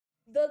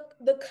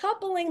the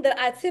coupling that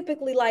I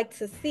typically like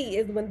to see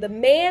is when the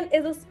man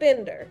is a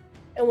spender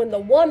and when the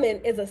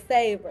woman is a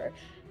saver.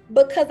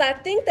 Because I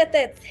think that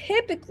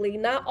typically,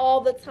 not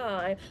all the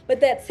time, but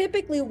that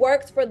typically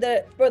works for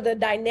the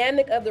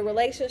dynamic of the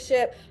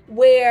relationship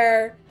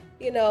where,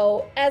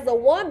 as a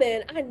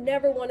woman, I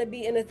never want to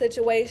be in a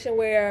situation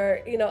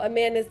where, a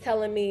man is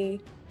telling me,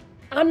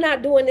 I'm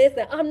not doing this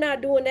and I'm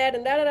not doing that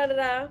and da da da da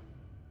da.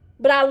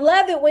 But I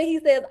love it when he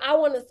says, I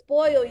want to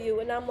spoil you.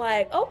 And I'm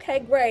like, okay,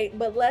 great,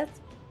 but let's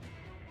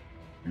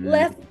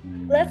Mm.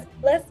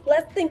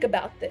 let's think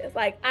about this.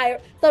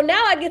 So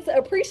now I get to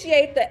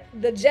appreciate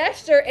the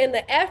gesture and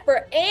the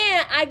effort,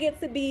 and I get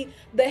to be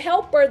the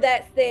helper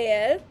that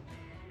says,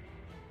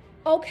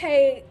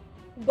 okay,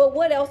 but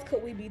what else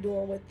could we be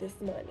doing with this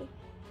money?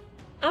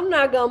 I'm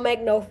not gonna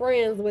make no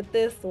friends with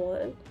this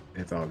one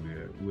It's all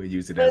good. We'll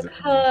use it as a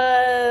friend.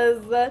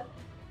 because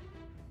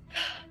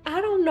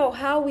I don't know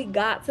how we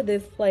got to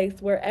this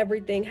place where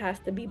everything has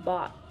to be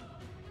bought.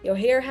 Your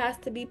hair has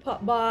to be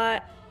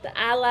bought. The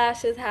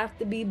eyelashes have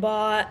to be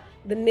bought.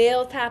 The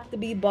nails have to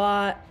be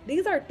bought.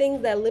 These are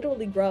things that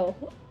literally grow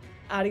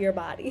out of your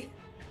body.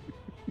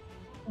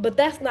 But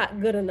that's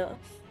not good enough.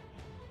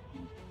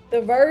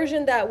 The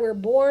version that we're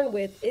born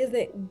with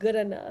isn't good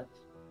enough.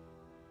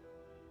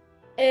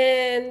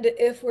 And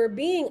if we're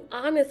being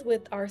honest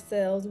with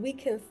ourselves, we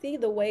can see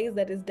the ways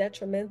that is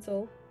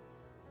detrimental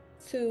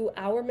to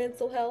our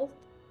mental health.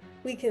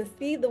 We can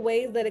see the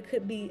ways that it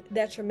could be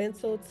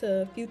detrimental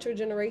to future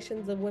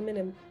generations of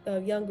women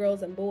and young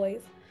girls and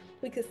boys.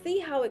 We can see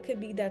how it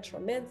could be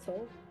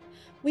detrimental.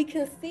 We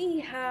can see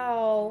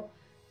how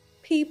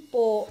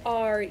people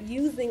are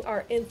using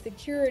our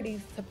insecurities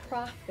to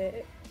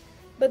profit.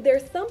 But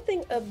there's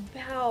something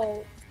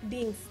about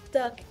being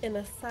stuck in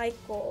a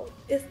cycle.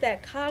 It's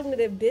that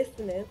cognitive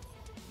dissonance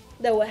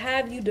that will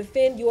have you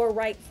defend your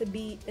right to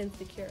be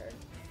insecure.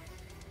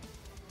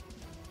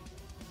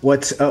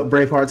 What's up,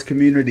 Bravehearts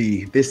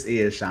community? This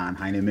is Sean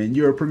Heineman,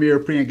 your premier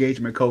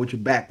pre-engagement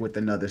coach, back with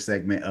another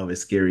segment of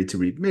It's Scary to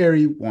Read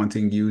Mary,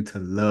 wanting you to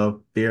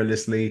love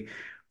fearlessly.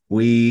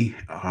 We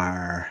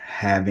are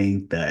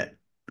having the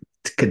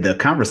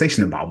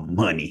conversation about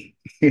money,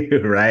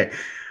 right?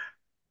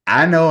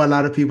 I know a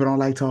lot of people don't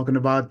like talking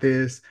about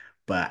this,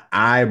 but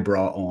I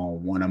brought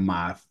on one of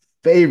my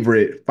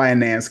favorite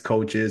finance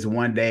coaches.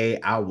 One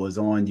day I was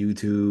on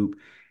YouTube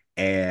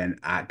and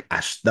I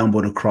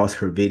stumbled across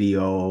her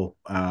video.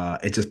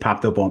 It just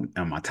popped up on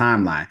my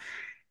timeline.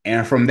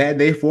 And from that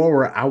day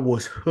forward, I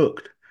was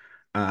hooked.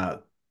 Uh,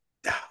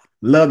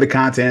 Love the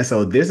content.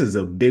 So this is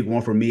a big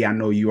one for me. I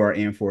know you are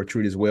in for a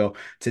treat as well.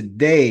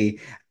 Today,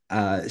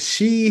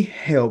 she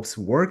helps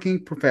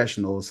working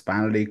professionals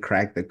finally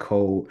crack the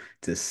code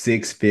to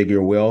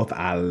six-figure wealth.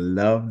 I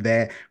love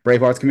that.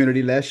 Bravehearts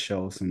community, let's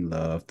show some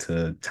love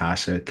to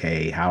Tasha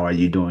K. How are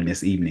you doing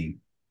this evening?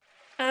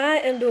 I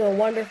am doing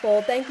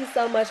wonderful. Thank you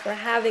so much for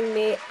having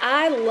me.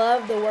 I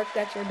love the work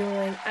that you're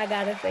doing. I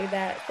gotta say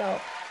that.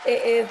 So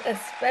it is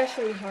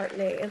especially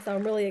heartening. And so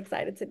I'm really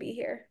excited to be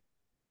here.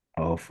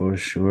 Oh, for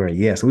sure.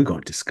 Yes, we're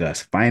going to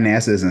discuss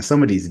finances and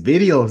some of these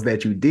videos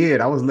that you did.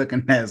 I was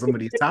looking at some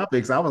of these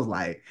topics. I was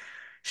like,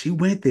 she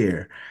went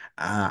there.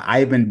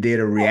 I even did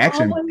a I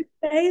reaction. always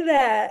say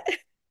that.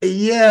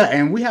 Yeah,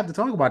 and we have to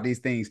talk about these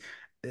things.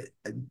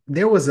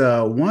 There was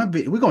a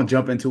we're gonna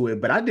jump into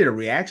it, but I did a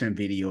reaction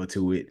video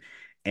to it.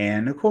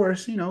 And of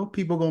course,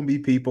 people gonna be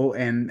people,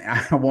 and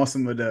I want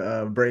some of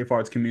the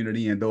Bravehearts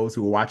community and those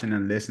who are watching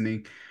and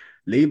listening,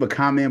 leave a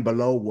comment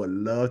below. Would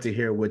love to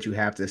hear what you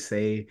have to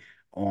say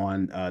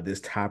on this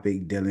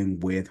topic dealing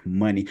with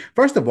money.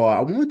 First of all, I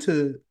want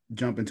to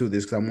jump into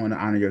this because I want to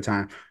honor your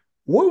time.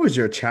 What was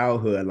your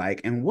childhood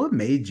like, and what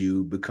made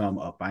you become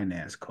a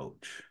finance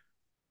coach?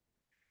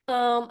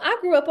 I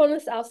grew up on the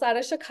south side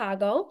of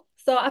Chicago.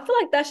 So I feel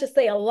like that should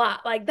say a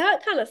lot. Like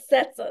that kind of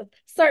sets a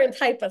certain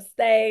type of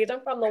stage.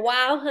 I'm from the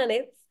Wild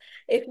Hunnets.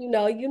 If you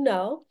know, you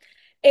know.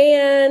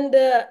 And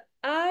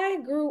I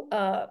grew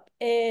up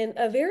in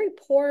a very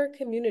poor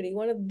community,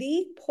 one of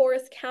the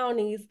poorest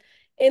counties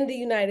in the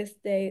United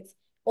States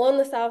on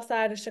the south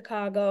side of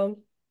Chicago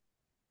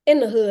in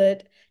the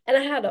hood, and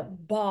I had a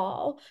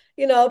ball.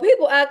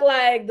 People act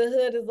like the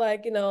hood is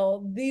like,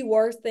 the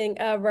worst thing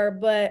ever,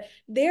 but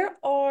there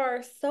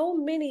are so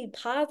many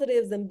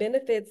positives and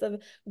benefits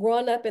of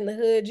growing up in the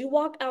hood. You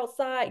walk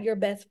outside, your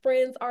best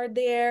friends are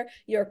there,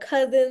 your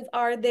cousins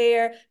are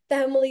there,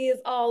 family is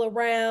all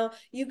around.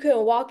 You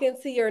can walk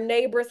into your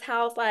neighbor's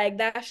house, like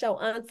that's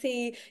your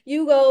auntie.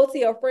 You go to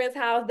your friend's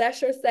house,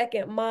 that's your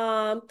second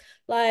mom.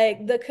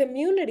 Like the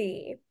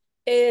community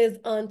is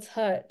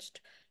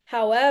untouched.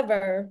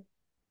 However,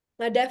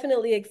 I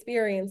definitely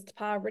experienced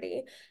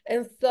poverty.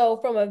 And so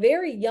from a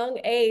very young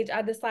age,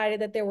 I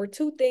decided that there were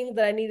two things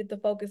that I needed to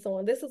focus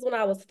on. This is when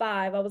I was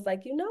 5. I was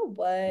like, you know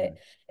what?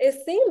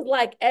 It seems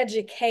like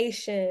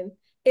education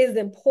is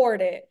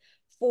important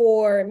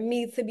for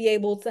me to be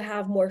able to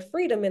have more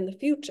freedom in the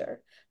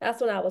future.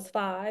 That's when I was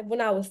 5. When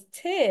I was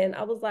 10,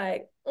 I was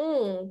like,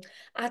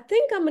 I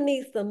think I'm gonna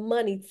need some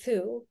money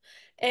too.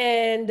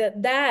 And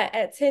that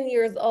at 10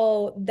 years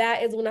old,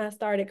 that is when I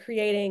started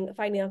creating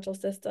financial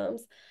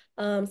systems.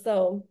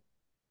 So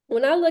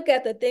when I look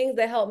at the things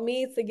that helped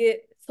me to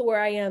get to where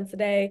I am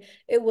today,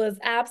 it was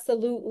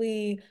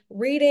absolutely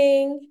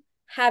reading,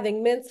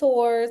 having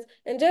mentors,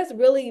 and just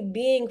really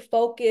being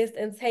focused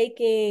and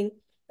taking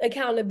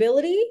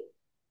accountability,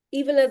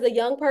 even as a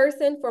young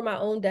person, for my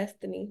own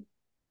destiny.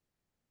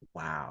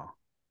 Wow.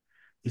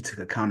 You took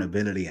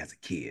accountability as a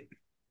kid.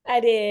 I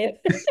did.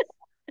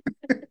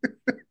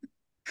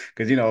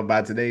 Because, you know,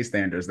 by today's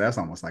standards, that's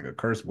almost like a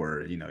curse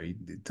word. You know, you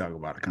talk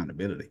about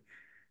accountability.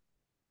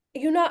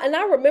 And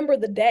I remember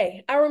the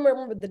day. I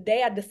remember the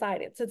day I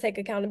decided to take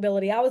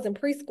accountability. I was in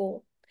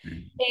preschool.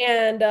 Mhm.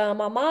 And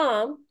my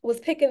mom was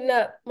picking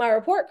up my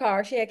report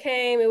card. She had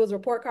came, it was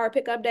report card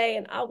pickup day,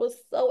 and I was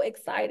so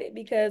excited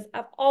because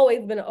I've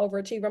always been an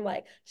overachiever. I'm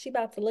like, she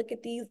about to look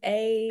at these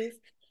A's.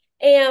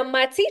 And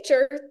my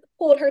teacher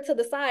pulled her to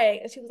the side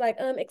and she was like,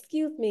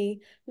 excuse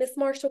me, Miss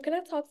Marshall, can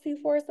I talk to you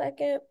for a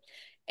second?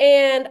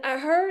 And I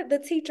heard the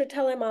teacher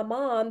telling my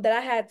mom that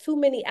I had too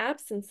many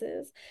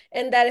absences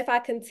and that if I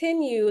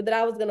continued, that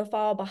I was gonna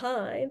fall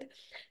behind.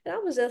 And I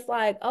was just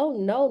like, oh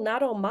no,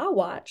 not on my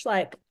watch.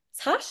 Like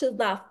Tasha's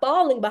not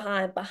falling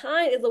behind.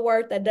 Behind is a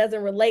word that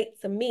doesn't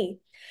relate to me.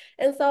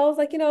 And so I was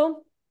like,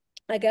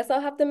 I guess I'll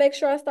have to make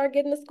sure I start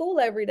getting to school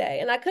every day.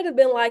 And I could have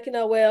been like,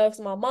 well, it's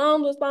my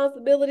mom's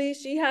responsibility.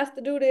 She has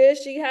to do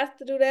this, she has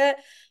to do that.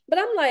 But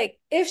I'm like,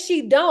 if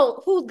she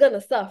don't, who's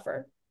gonna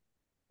suffer?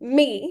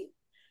 Me.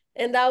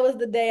 And that was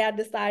the day I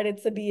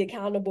decided to be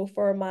accountable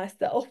for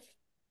myself.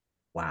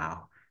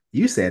 Wow.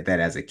 You said that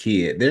as a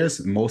kid.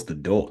 There's most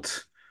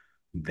adults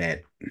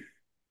that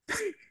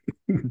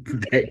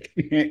that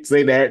can't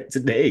say that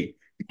today.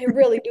 It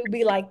really do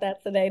be like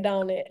that today,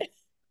 don't it?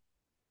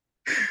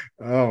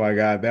 Oh my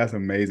God, that's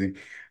amazing.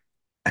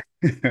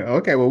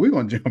 Okay, well, we're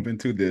gonna jump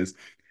into this.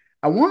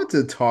 I wanted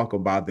to talk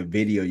about the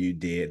video you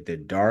did, The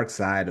Dark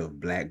Side of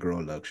Black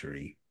Girl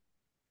Luxury.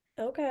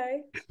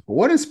 Okay.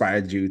 What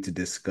inspired you to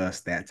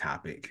discuss that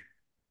topic?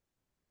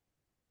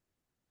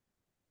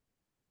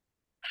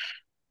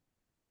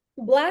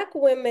 Black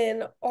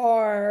women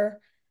are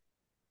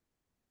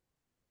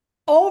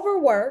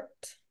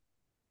overworked,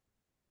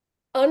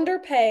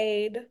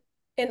 underpaid,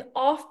 and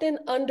often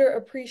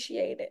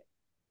underappreciated.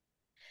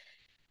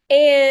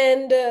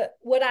 And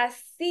what I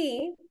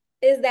see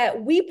is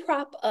that we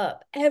prop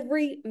up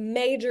every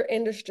major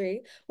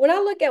industry. When I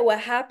look at what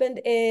happened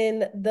in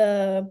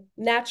the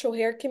natural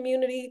hair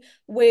community,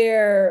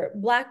 where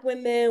Black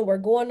women were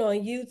going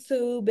on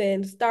YouTube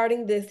and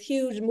starting this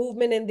huge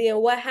movement, and then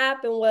what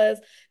happened was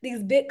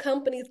these big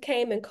companies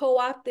came and co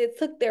opted,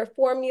 took their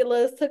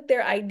formulas, took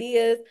their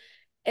ideas,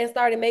 and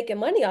started making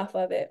money off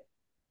of it.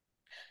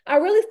 I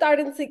really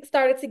started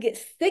to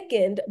get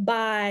sickened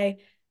by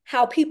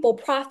how people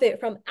profit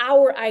from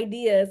our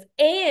ideas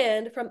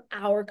and from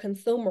our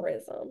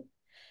consumerism.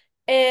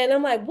 And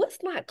I'm like, what's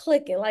not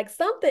clicking? Like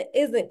something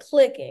isn't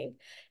clicking.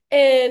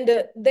 And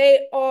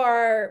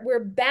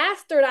we're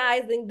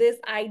bastardizing this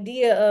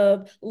idea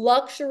of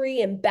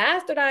luxury and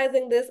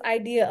bastardizing this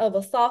idea of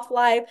a soft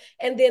life,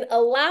 and then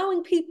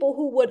allowing people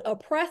who would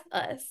oppress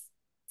us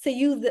to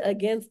use it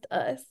against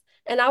us.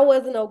 And I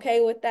wasn't okay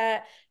with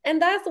that.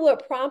 And that's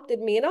what prompted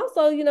me. And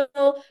also,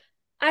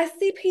 I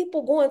see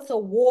people going to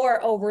war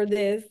over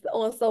this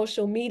on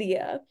social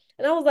media.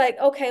 And I was like,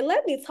 okay,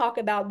 let me talk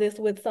about this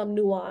with some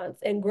nuance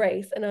and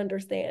grace and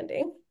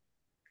understanding.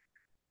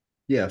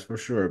 Yes, for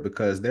sure.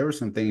 Because there were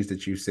some things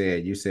that you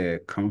said. You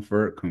said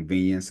comfort,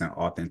 convenience, and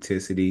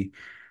authenticity.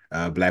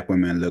 Black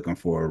women looking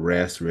for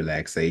rest,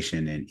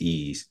 relaxation, and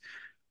ease,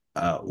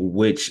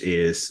 which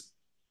is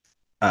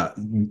uh,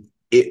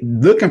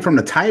 looking from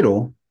the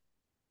title,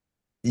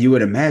 you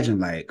would imagine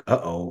like,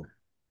 uh-oh,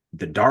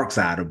 the dark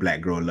side of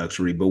Black girl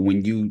luxury. But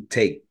when you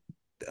take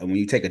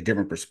a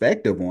different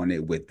perspective on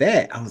it with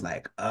that, I was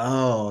like,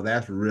 oh,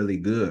 that's really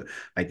good.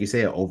 Like you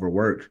said,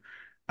 overworked.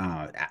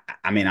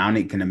 I mean, I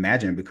only can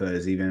imagine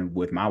because even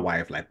with my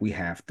wife, like we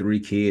have three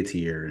kids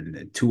here,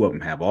 and two of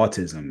them have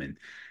autism, and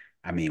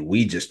I mean,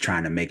 we just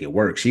trying to make it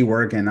work. She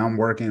working, I'm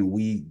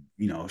working.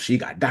 She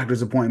got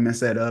doctor's appointments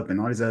set up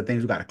and all these other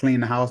things. We got to clean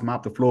the house,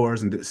 mop the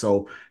floors, and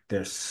so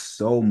there's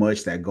so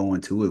much that go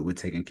into it with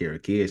taking care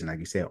of kids, and like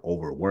you said,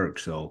 overwork.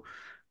 So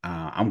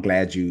I'm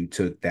glad you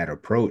took that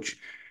approach.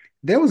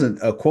 There was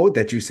a quote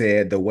that you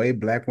said, "The way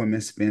Black women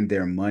spend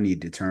their money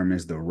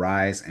determines the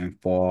rise and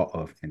fall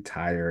of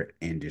entire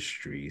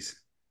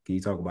industries." Can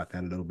you talk about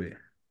that a little bit?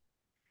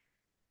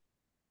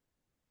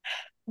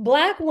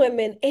 Black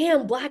women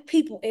and Black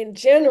people in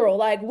general,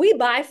 like we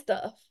buy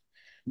stuff.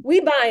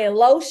 We buying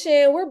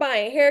lotion, we're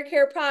buying hair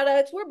care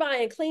products, we're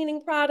buying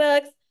cleaning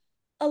products.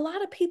 A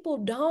lot of people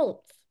don't.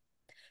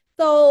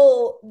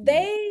 So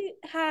they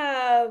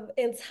have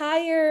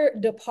entire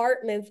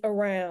departments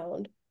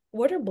around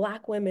what are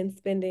Black women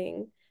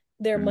spending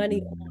their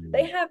money on.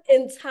 They Mm. have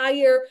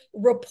entire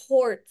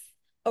reports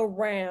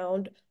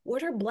around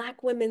what are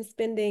Black women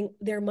spending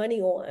their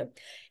money on.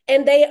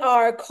 And they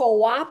are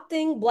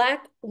co-opting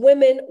Black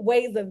women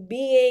ways of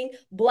being,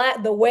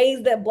 the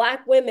ways that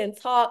Black women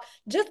talk,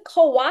 just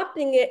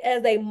co-opting it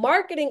as a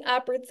marketing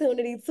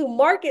opportunity to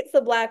market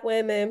to Black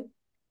women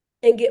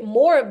and get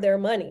more of their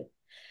money.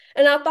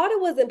 And I thought it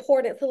was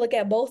important to look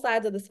at both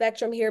sides of the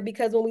spectrum here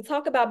because when we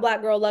talk about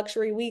Black girl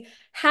luxury, we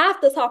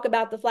have to talk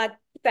about the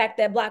fact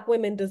that Black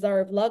women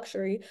deserve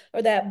luxury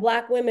or that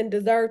Black women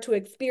deserve to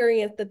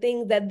experience the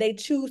things that they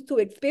choose to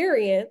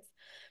experience.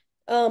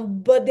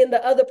 But then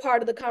the other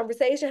part of the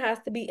conversation has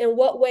to be in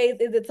what ways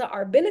is it to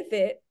our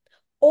benefit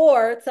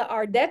or to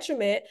our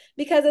detriment?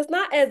 Because it's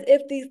not as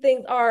if these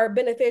things are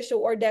beneficial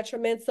or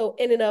detrimental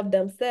in and of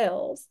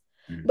themselves,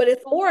 Mm, but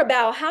it's more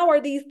about how are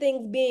these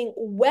things being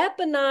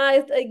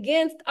weaponized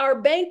against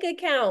our bank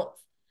accounts,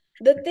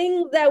 the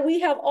things that we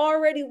have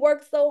already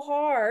worked so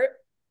hard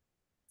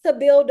to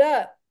build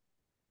up.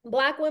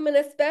 Black women,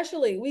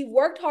 especially, we've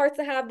worked hard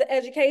to have the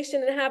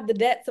education and have the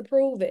debt to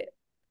prove it.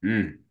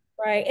 mm,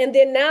 Right. And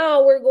then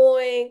now we're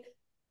going,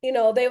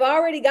 they've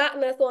already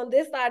gotten us on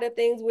this side of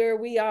things where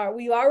we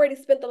already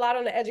spent a lot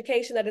on the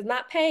education that is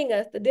not paying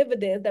us the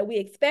dividends that we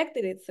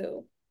expected it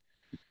to.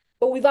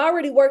 But we've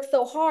already worked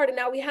so hard, and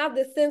now we have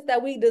this sense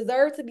that we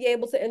deserve to be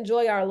able to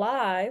enjoy our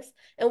lives.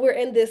 And we're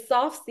in this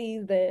soft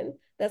season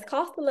that's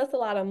costing us a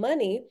lot of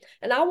money.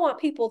 And I want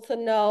people to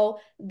know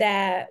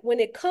that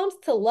when it comes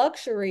to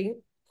luxury,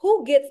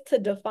 who gets to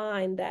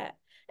define that?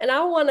 And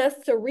I want us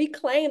to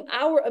reclaim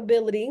our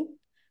ability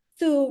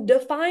to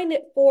define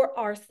it for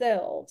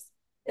ourselves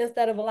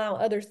instead of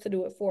allowing others to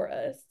do it for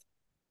us.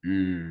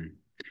 mm.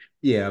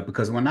 Yeah,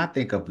 because when I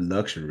think of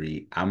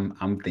luxury,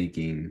 I'm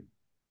thinking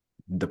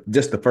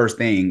just the first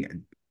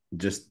thing,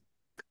 just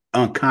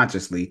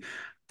unconsciously,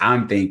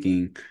 I'm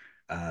thinking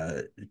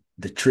uh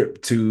the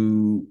trip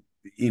to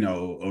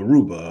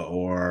Aruba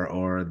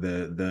or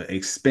the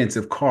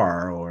expensive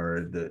car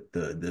or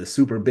the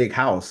super big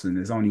house and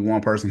there's only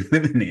one person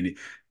living in it.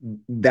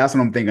 That's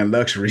what I'm thinking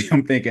luxury.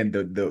 I'm thinking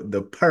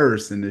the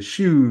purse and the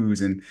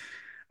shoes and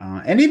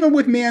even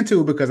with men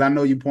too, because I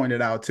know you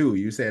pointed out too.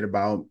 You said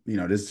about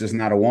this is just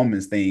not a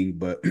woman's thing,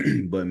 but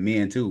but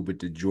men too, with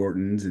the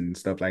Jordans and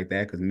stuff like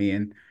that. Because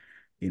men,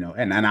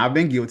 and I've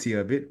been guilty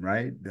of it,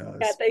 right?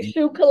 Got their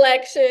shoe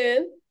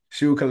collection,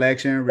 Shoe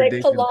collection, their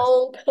ridiculous.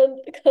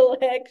 cologne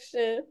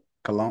collection.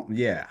 Cologne,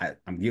 yeah,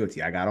 I'm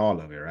guilty. I got all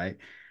of it, right?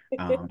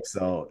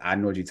 So I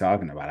know what you're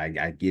talking about.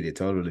 I get it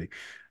totally.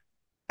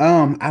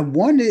 I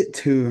wanted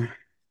to.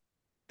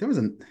 There was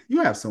a.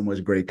 You have so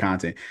much great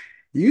content.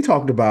 You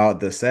talked about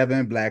the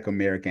 7 Black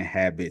American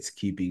habits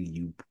keeping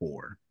you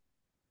poor.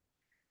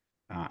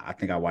 I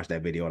think I watched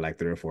that video like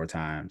 3 or 4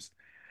 times.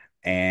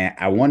 And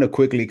I want to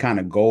quickly kind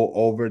of go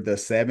over the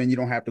 7. You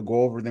don't have to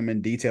go over them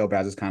in detail, but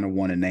I just kind of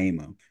want to name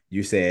them.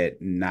 You said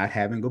not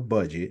having a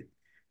budget.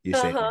 You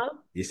said Uh-huh.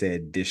 you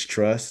said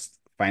distrust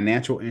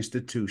financial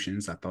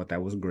institutions. I thought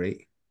that was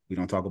great. We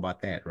don't talk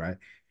about that, right?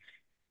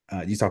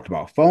 You talked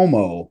about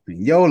FOMO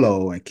and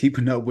YOLO and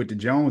keeping up with the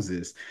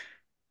Joneses.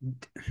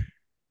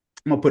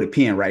 I'm gonna put a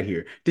pin right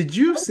here. Did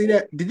you see Okay.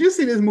 that? Did you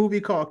see this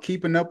movie called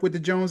Keeping Up with the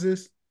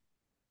Joneses?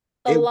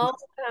 A It long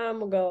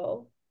time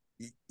ago.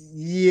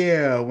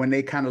 Yeah, when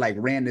they kind of like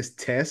ran this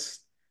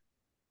test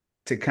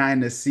to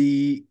kind of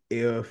see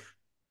if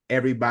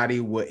everybody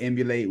would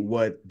emulate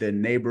what the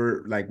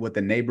neighbor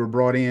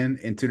brought in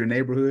into the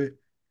neighborhood.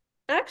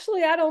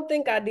 Actually, I don't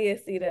think I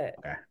did see that.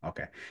 Okay,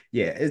 okay.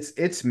 Yeah,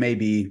 it's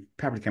maybe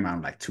probably came out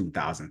in like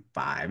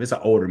 2005. It's an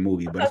older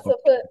movie, I but it's have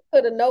to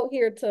put a note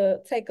here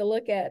to take a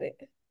look at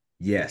it.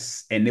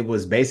 yes. And it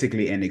was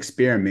basically an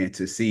experiment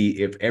to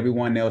see if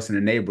everyone else in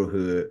the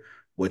neighborhood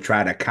would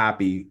try to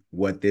copy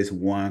what this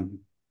one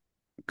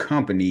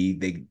company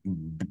they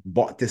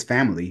bought this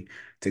family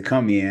to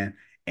come in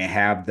and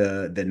have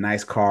the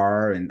nice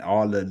car and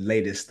all the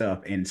latest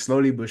stuff. And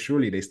slowly but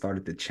surely they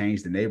started to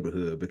change the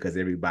neighborhood because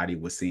everybody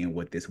was seeing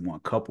what this one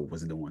couple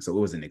was doing. So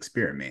it was an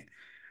experiment.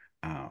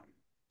 Um,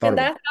 thought And it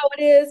was that's how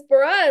it is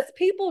for us.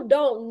 People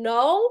don't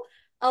know.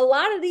 A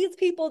lot of these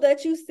people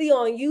that you see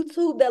on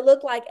YouTube that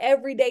look like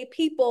everyday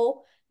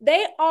people,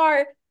 they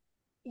are,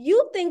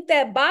 you think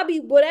that Bobby,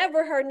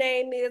 whatever her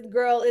name is,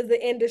 girl, is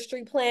an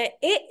industry plant.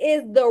 It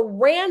is the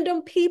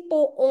random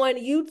people on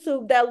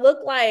YouTube that look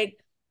like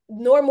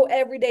normal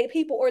everyday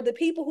people or the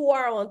people who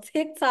are on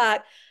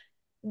TikTok.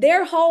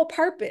 Their whole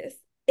purpose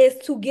is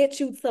to get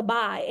you to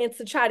buy and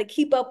to try to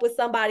keep up with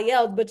somebody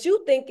else, but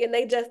you thinking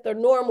they just a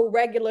normal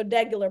regular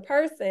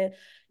person.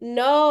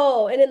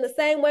 No. And in the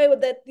same way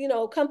with that,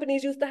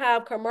 companies used to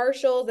have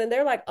commercials and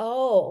they're like,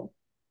 oh,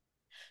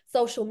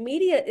 social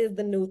media is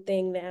the new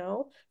thing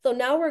now, so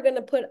now we're going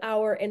to put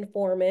our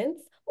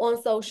informants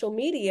on social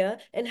media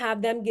and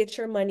have them get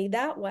your money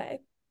that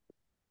way.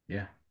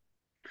 yeah.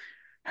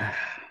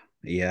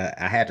 Yeah,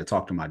 I had to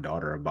talk to my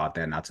daughter about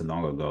that not too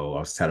long ago. I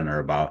was telling her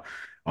about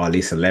all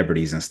these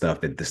celebrities and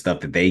stuff that the stuff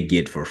that they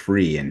get for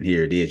free, and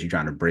here it is, you're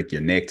trying to break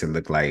your neck to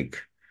look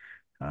like,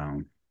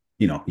 um,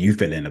 you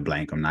fill in the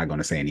blank. I'm not going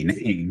to say any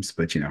names,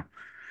 but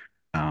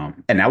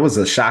and that was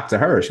a shock to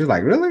her. She was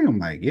like, "Really?" I'm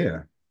like,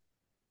 "Yeah."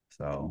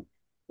 So,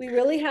 We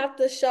really have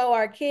to show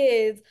our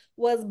kids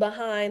what's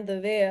behind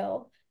the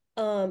veil.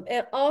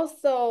 And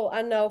also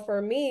I know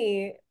for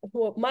me,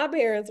 well, my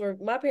parents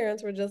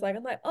were just like,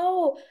 I'm like,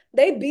 oh,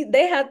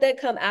 they had that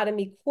come out of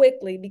me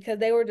quickly because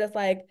they were just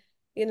like,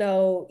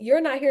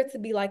 you're not here to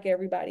be like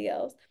everybody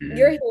else.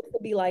 You're here mm, to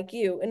be like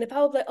you. And if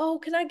I was like, oh,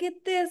 can I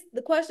get this?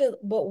 The question is,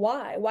 but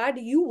why? Why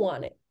do you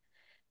want it?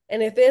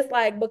 And if it's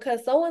like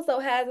because so and so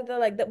has it, they're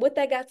like, what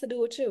that got to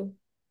do with you?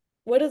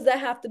 What does that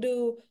have to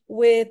do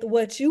with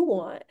what you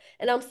want?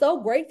 And I'm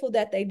so grateful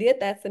that they did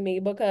that to me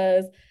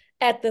because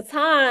at the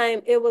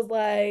time it was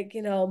like,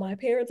 my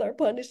parents are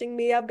punishing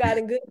me. I've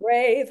gotten good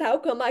grades. How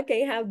come I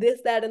can't have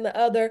this, that, and the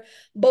other?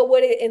 But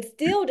what it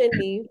instilled in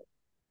me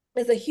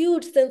is a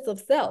huge sense of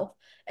self.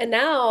 And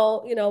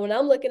now, when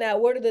I'm looking at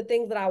what are the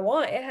things that I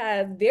want, it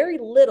has very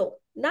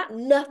little, not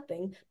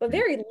nothing, but mm,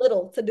 very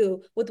little to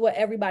do with what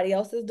everybody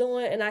else is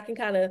doing. And I can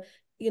kind of,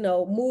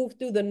 move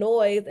through the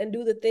noise and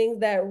do the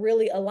things that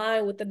really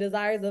align with the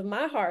desires of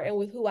my heart and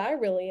with who I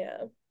really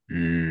am.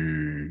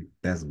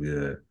 that's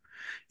good.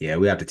 Yeah,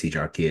 we have to teach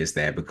our kids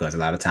that because a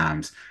lot of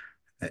times,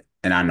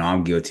 and I know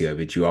I'm guilty of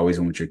it, you always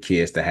want your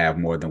kids to have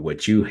more than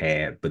what you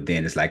had, but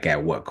then it's like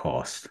at what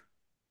cost,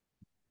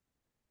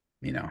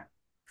 you know?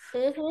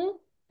 Mm-hmm.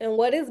 And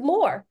what is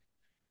more?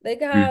 They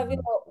can have,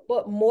 Mhm.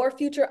 but more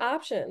future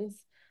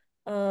options.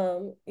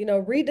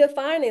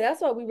 Redefining.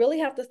 That's why we really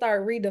have to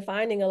start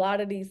redefining a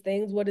lot of these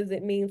things. What does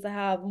it mean to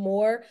have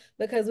more?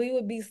 Because we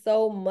would be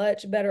so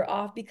much better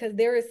off because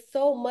there is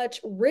so much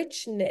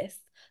richness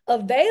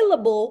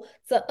available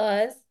to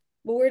us,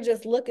 but we're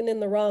just looking in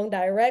the wrong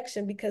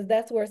direction because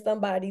that's where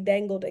somebody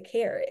dangled a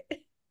carrot.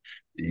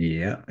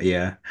 Yeah,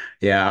 yeah,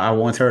 yeah. I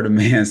once heard a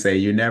man say,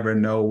 "You never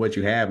know what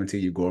you have until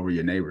you go over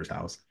your neighbor's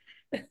house."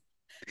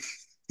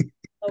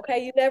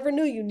 Okay, you never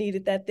knew you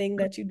needed that thing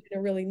that you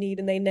didn't really need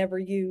and they never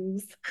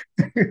use.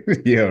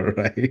 Yeah,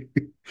 right.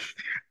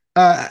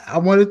 I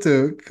wanted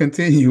to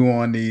continue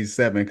on these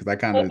seven because I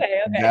kind of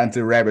Okay, got okay.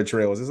 into rabbit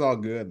trails. It's all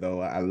good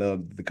though. I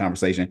love the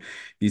conversation.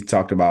 You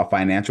talked about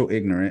financial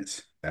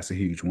ignorance. That's a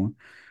huge one.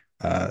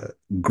 Uh,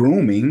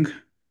 Grooming.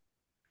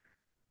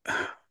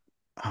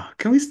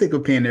 Can we stick a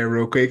pin there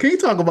real quick? Can you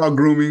talk about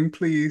grooming,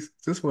 please?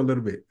 Just for a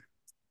little bit.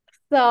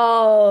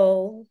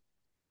 So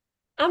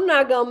I'm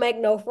not gonna make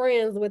no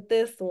friends with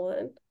this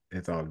one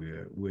It's all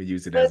good. We'll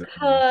use it as a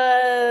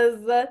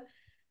because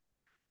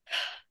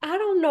I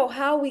don't know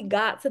how we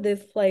got to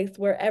this place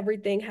where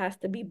everything has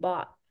to be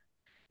bought.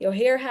 Your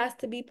hair has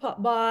to be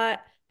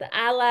bought, the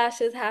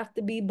eyelashes have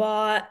to be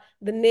bought,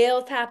 the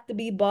nails have to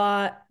be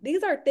bought.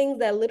 These are things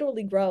that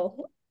literally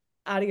grow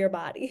out of your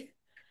body,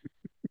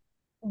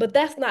 but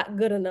that's not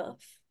good enough.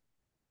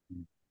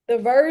 The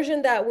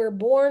version that we're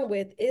born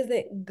with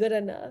isn't good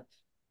enough.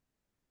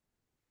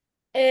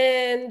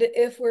 And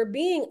if we're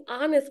being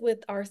honest with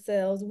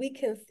ourselves, we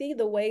can see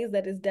the ways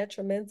that is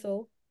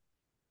detrimental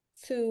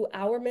to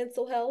our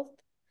mental health.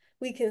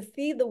 We can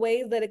see the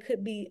ways that it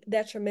could be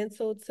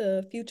detrimental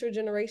to future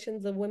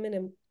generations of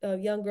women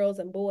and young girls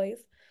and boys.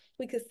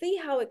 We can see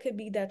how it could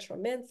be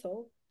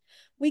detrimental.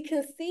 We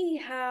can see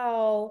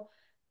how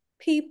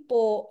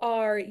people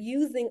are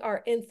using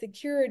our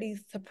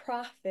insecurities to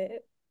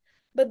profit.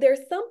 But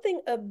there's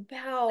something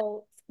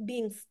about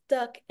being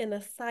stuck in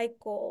a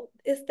cycle.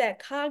 It's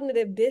that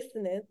cognitive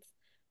dissonance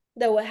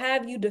that will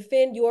have you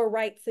defend your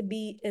right to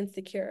be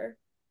insecure,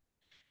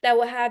 that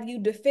will have you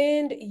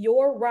defend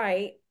your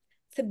right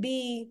to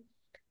be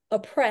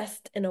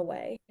oppressed in a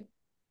way.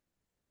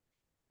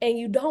 And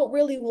you don't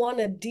really want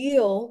to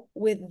deal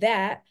with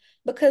that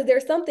because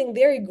there's something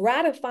very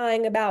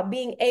gratifying about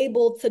being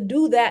able to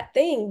do that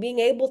thing, being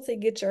able to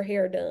get your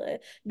hair done,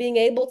 being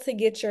able to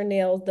get your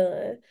nails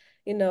done,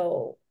 you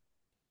know,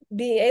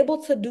 being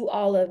able to do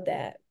all of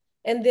that.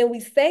 And then we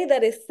say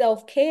that it's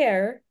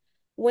self-care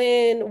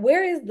when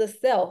where is the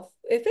self?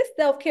 If it's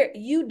self-care,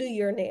 you do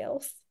your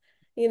nails,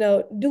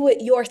 do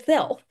it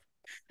yourself,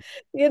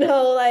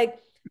 like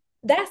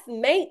that's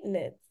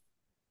maintenance.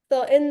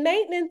 So, and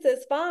maintenance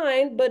is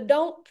fine, but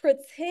don't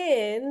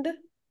pretend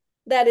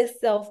that it's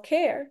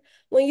self-care.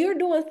 When you're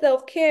doing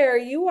self-care,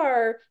 you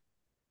are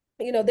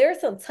there's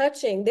some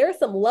touching, there's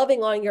some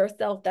loving on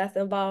yourself that's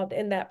involved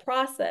in that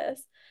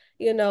process.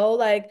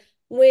 Like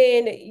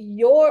when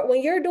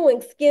you're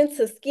doing skin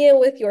to skin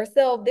with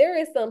yourself, there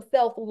is some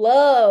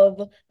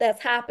self-love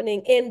that's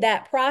happening in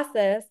that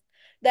process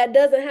that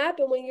doesn't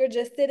happen when you're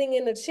just sitting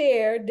in a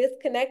chair,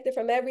 disconnected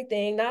from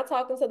everything, not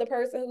talking to the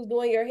person who's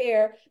doing your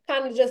hair,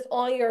 kind of just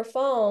on your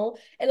phone.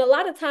 And a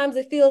lot of times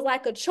it feels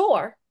like a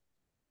chore.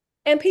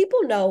 And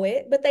people know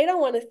it, but they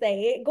don't want to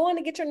say it. Going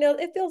to get your nails,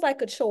 it feels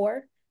like a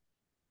chore.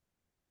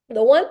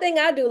 The one thing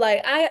I do,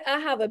 like I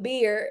have a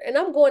beard and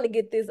I'm going to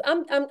get this.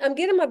 I'm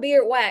getting my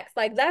beard waxed.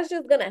 Like that's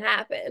just gonna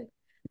happen.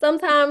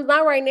 Sometimes,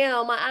 not right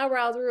now, my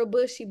eyebrows are real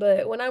bushy,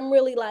 but when I'm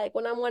really like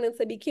when I'm wanting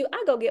to be cute,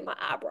 I go get my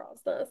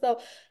eyebrows done.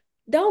 So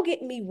don't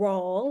get me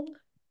wrong.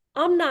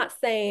 I'm not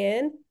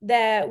saying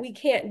that we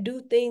can't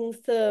do things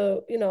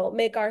to,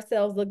 make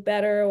ourselves look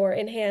better or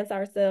enhance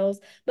ourselves,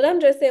 but I'm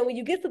just saying when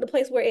you get to the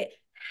place where it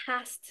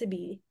has to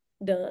be,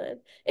 done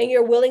and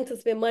you're willing to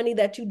spend money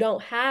that you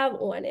don't have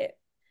on it,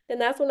 then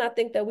that's when I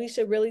think that we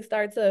should really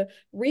start to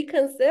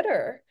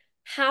reconsider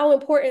how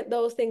important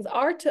those things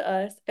are to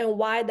us and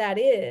why that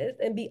is,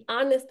 and be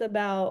honest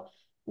about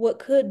what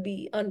could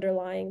be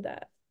underlying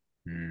that.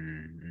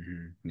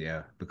 Mm-hmm.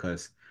 Yeah,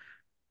 because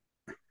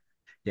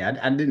yeah,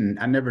 I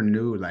never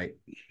knew like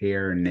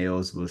hair and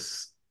nails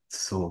was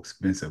so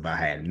expensive. I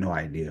had no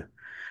idea.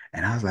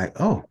 And I was like,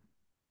 oh,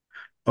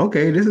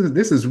 okay,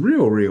 this is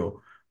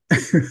real.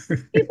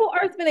 People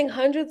are spending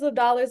hundreds of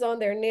dollars on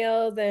their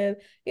nails, and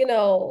you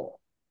know,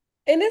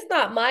 and it's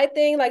not my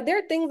thing. Like there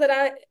are things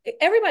that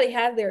everybody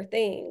has their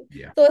thing.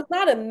 Yeah. So it's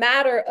not a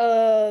matter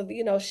of,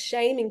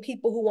 shaming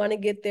people who want to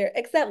get there,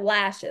 except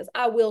lashes.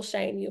 I will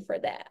shame you for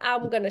that.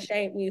 I'm gonna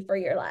shame you for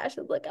your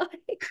lashes. Look,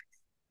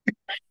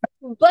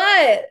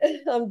 but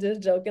I'm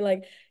just joking.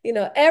 Like,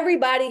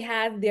 everybody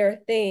has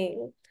their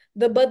thing.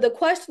 But the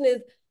question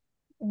is,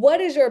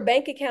 what is your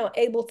bank account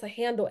able to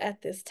handle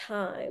at this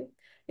time?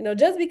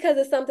 Just because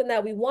it's something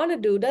that we want to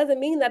do doesn't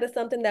mean that it's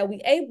something that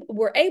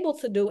we're able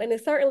to do. And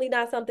it's certainly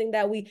not something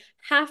that we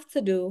have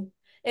to do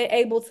and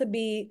able to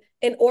be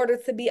in order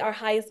to be our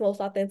highest, most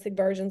authentic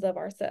versions of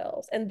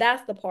ourselves. And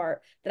that's the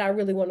part that I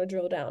really want to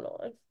drill down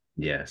on.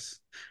 Yes.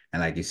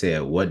 And like you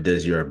said, what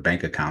does your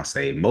bank account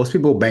say? Most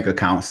people bank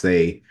accounts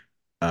say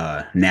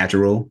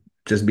natural,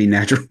 just be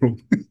natural.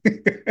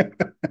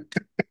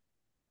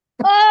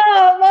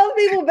 Oh, most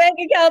people bank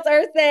accounts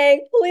are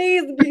saying,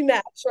 please be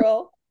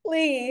natural.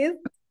 Please.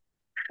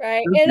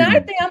 Right. Just And be I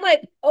natural. think I'm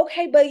like,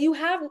 okay, but you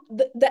have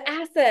the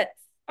assets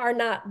are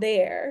not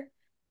there.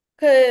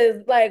 Cause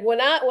like when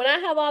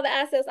I have all the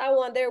assets I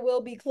want, there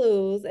will be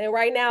clues. And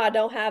right now I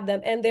don't have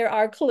them. And there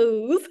are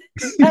clues.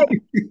 Like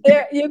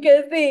there you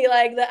can see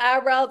like the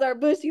eyebrows are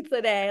bushy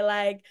today.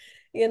 Like,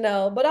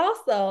 but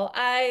also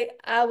I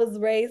was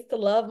raised to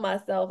love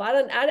myself.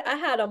 I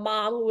had a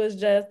mom who was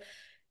just,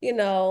 you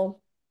know,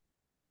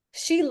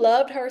 she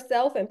loved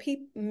herself and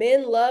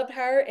men loved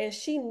her, and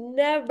she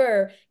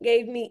never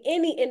gave me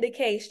any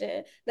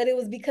indication that it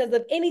was because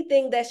of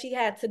anything that she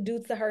had to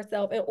do to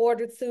herself in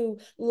order to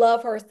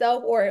love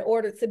herself or in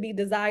order to be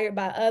desired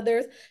by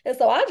others. And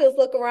so I just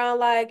look around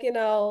like,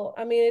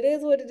 I mean, it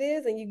is what it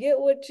is, and you get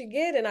what you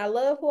get, and I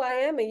love who I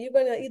am, and you're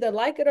going to either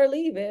like it or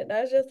leave it.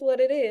 That's just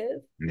what it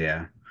is.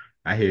 Yeah,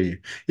 I hear you.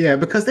 Yeah,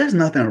 because there's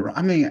nothing wrong.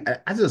 I mean,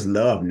 I just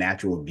love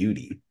natural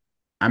beauty.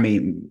 I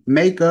mean,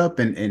 makeup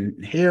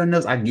and hair and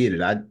nails, I get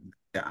it.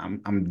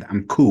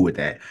 I'm cool with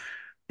that.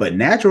 But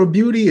natural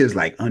beauty is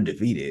like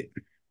undefeated,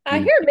 I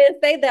you know. hear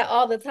men say that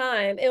all the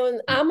time, and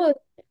when I'm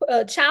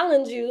gonna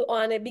challenge you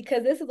on it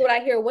because this is what I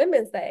hear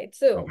women say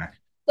too. Okay.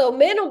 So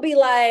men will be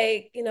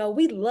like,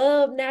 we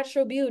love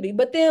natural beauty,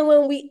 but then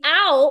when we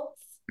out,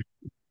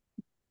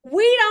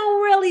 we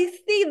don't really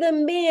see the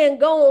men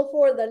going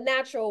for the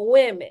natural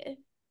women.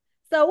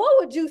 So what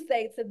would you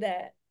say to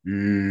that?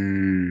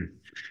 Mm,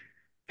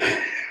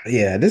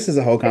 yeah, this is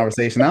a whole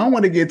conversation. I don't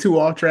want to get too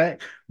off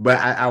track, but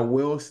I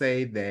will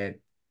say that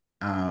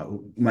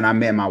when I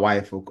met my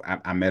wife,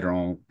 I met her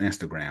on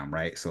Instagram,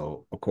 right?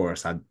 So of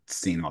course I've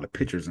seen all the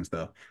pictures and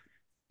stuff,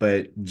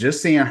 but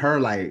just seeing her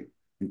like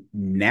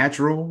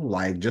natural,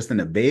 like just in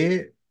the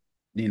bed,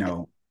 you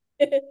know,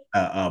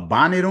 a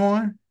bonnet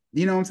on,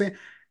 you know what I'm saying?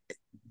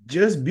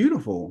 Just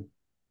beautiful.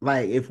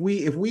 Like if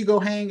we go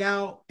hang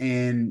out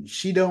and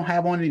she don't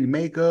have on any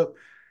makeup,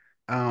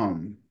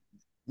 um,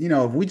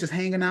 if we just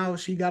hanging out,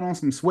 she got on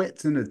some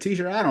sweats and a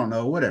t-shirt, I don't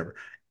know, whatever.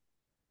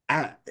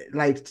 I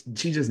like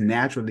she just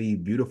naturally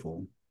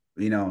beautiful,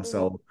 Mhm.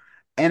 so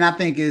and I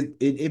think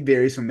it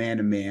varies from man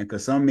to man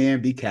because some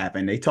men be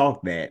capping, they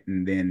talk that,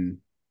 and then,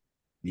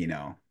 you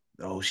know,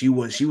 oh, she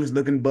was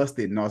looking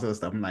busted and all that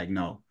stuff. I'm like,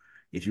 no,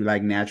 if you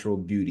like natural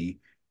beauty,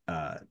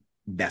 uh,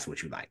 that's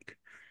what you like.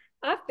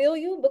 I feel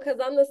you because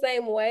I'm the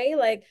same way.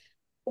 Like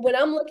when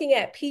I'm looking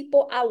at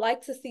people, I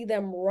like to see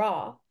them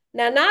raw.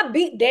 Now, not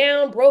beat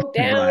down, broke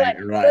down, Right, like,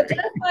 but right.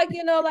 just like,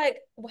 like,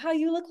 wow,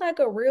 you look like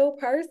a real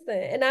person.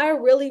 And I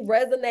really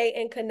resonate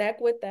and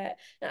connect with that.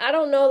 And I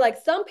don't know, like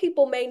some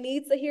people may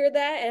need to hear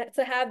that and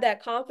to have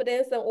that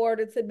confidence in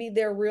order to be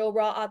their real,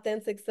 raw,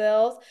 authentic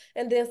selves.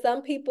 And then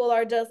some people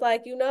are just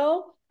like,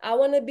 I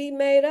want to be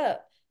made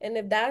up. And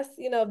if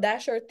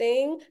that's your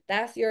thing,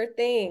 that's your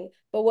thing.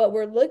 But what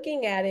we're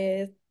looking at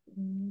is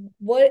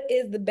what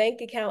is the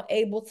bank account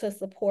able to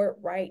support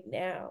right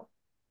now?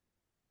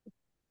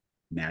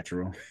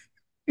 Natural.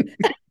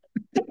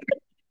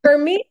 For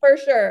me, for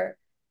sure.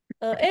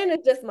 And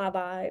it's just my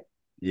vibe.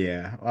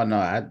 Yeah. Oh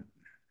no,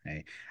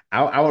 hey,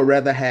 I would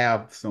rather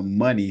have some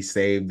money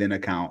saved in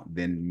account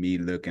than me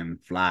looking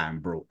fly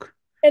and broke.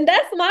 And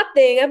that's my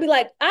thing. I'd be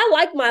like, I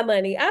like my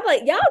money. I'm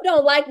like, y'all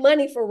don't like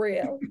money for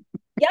real.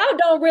 Y'all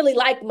don't really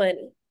like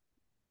money.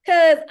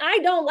 Cause I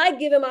don't like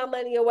giving my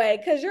money away.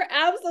 Cause you're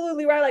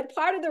absolutely right. Like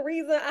part of the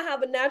reason I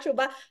have a natural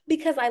buy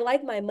because I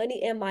like my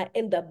money in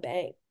the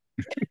bank.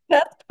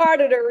 That's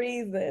part of the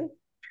reason.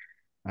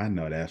 I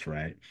know that's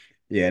right.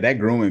 Yeah, that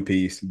grooming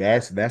piece,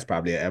 that's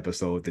probably an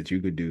episode that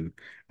you could do.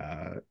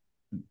 Uh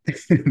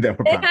that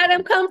would And probably have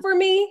them come for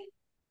me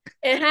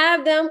and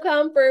have them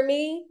come for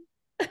me.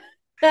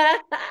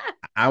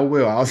 I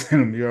will. I'll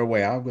send them your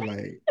way. I'll be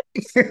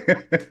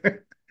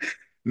like,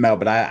 no,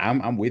 but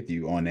I'm with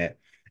you on that.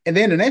 And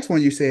then the next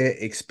one you said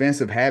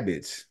expensive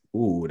habits.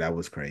 Ooh, that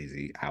was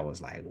crazy. I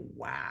was like,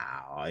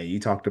 wow. And you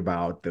talked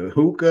about the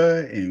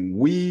hookah and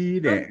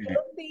weed I'm and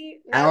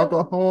guilty. Not a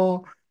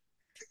alcohol.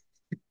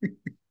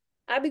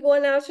 I be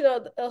going out,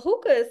 a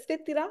hookah is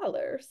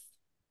 $50.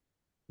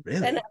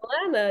 Really? In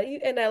Atlanta, you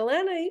get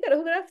a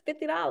hookah that's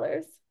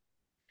 $50.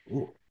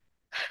 Ooh.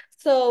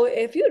 So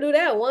if you do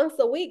that once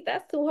a week,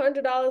 that's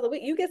 $200 a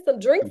week. You get some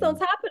drinks on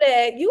top of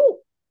that.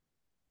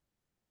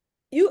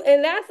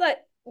 And that's like,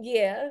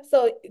 yeah.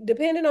 So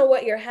depending on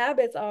what your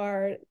habits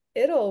are,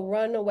 it'll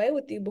run away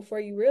with you before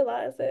you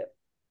realize it.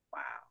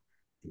 Wow.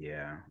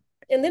 Yeah.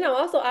 And then I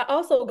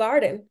also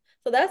garden.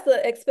 So that's an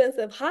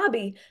expensive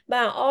hobby.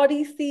 Buying all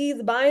these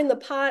seeds, buying the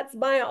pots,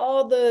 buying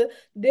all the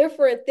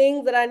different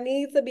things that I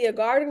need to be a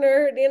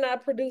gardener. Then I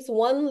produce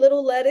one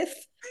little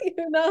lettuce,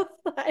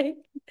 like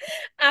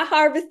I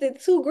harvested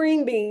two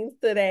green beans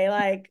today.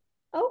 Like,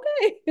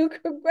 okay,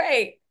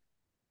 great.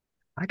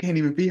 I can't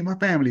even feed my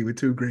family with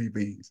two green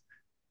beans.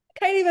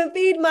 Can't even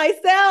feed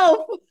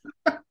myself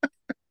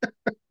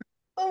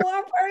for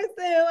one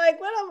person. Like,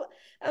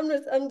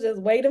 I'm just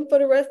waiting for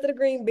the rest of the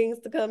green beans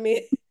to come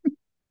in.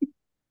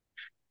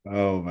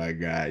 Oh my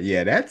God.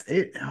 Yeah, that's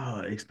it.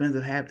 Oh,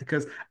 expensive habit.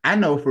 Because I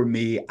know for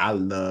me, I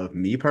love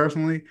me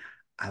personally,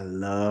 I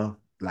love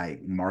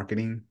like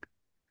marketing.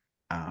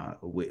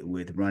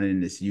 With running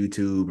this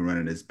YouTube and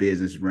running this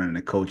business, running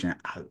the coaching,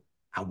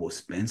 I will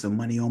spend some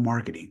money on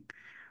marketing.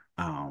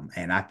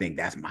 And I think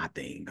that's my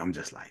thing. I'm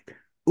just like,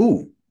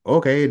 ooh,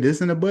 okay,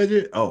 this in the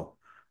budget. Oh,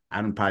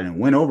 I done probably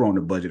went over on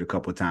the budget a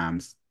couple of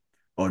times,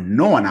 or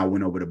knowing I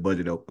went over the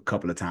budget a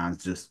couple of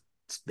times, just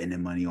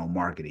spending money on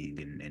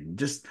marketing and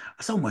just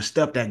so much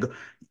stuff that go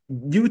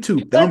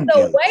YouTube But the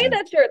thumbnails way and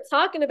that you're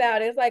talking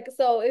about it is like,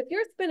 so if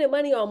you're spending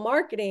money on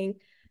marketing,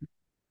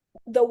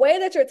 the way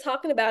that you're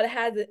talking about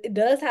it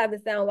does have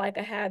it sound like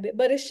a habit,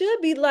 but it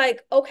should be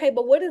like, okay,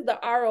 but what is the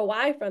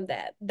ROI from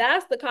that?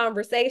 That's the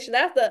conversation.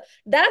 That's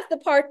the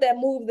part that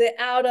moves it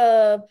out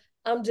of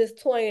I'm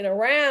just toying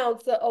around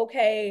to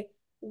okay,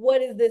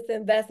 what is this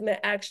investment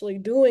actually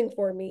doing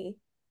for me?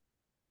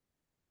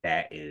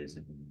 that is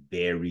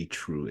very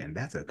true. And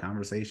that's a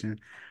conversation.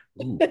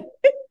 Ooh,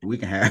 we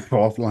can have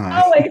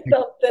offline. Always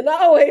something,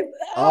 always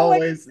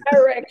Always.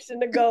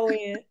 direction to go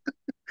in.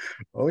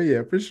 Oh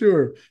yeah, for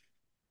sure.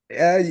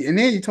 And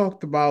then you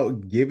talked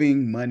about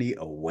giving money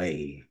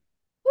away.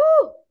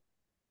 Woo.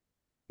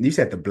 You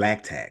said the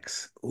black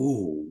tax.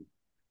 Ooh,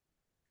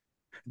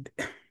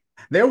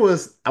 I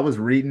was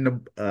reading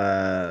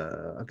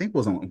I think it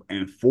was on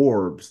in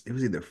Forbes. It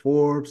was either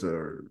Forbes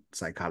or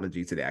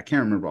Psychology Today. I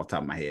can't remember off the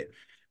top of my head,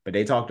 but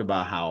they talked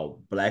about how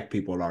black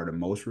people are the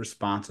most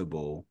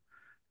responsible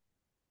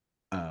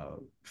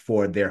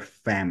for their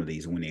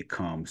families when it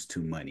comes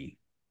to money.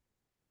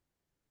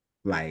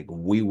 Like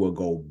we will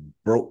go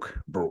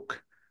broke,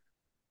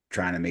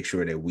 trying to make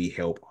sure that we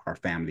help our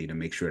family to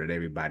make sure that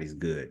everybody's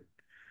good.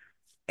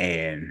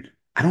 And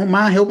I don't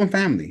mind helping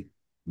family,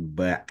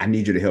 but I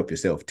need you to help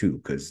yourself too,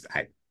 because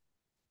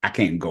I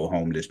can't go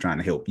home just trying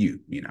to help you.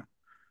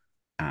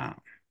 Um,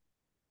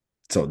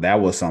 so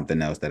that was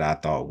something else that I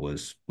thought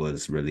was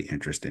really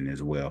interesting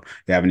as well.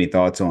 You have any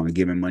thoughts on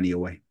giving money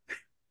away?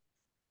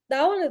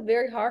 That one is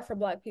very hard for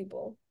Black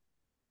people.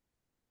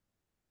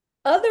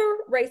 Other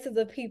races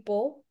of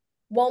people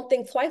won't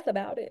think twice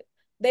about it.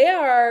 They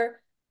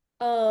are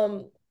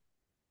um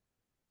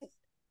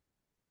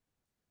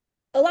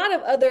a lot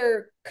of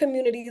other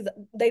communities,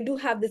 they do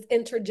have this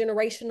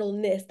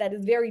intergenerationalness that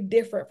is very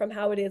different from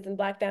how it is in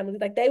Black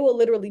families. Like they will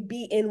literally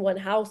be in one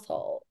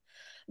household.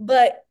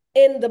 But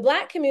in the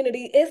Black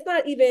community, it's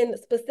not even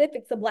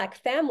specific to Black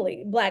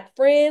family, Black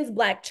friends,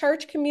 Black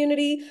church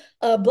community,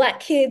 Black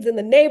kids in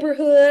the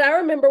neighborhood. I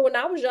remember when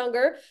I was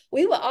younger,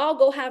 we would all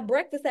go have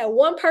breakfast at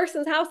one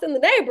person's house in the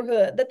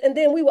neighborhood, and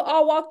then we would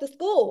all walk to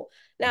school.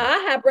 Now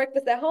I have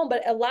breakfast at home,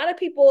 but a lot of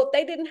people, if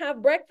they didn't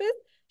have breakfast,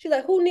 she's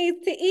like, who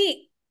needs to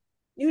eat?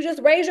 You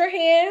just raise your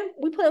hand.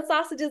 We put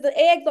sausages and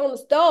eggs on the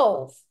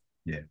stove.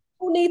 Yeah,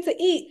 Who needs to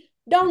eat?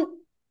 Don't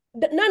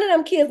none of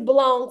them kids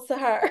belong to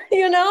her.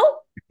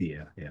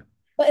 yeah, yeah,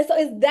 But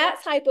it's that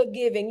type of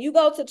giving. You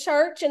go to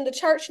church and the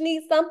church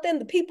needs something.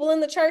 The people in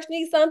the church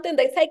need something.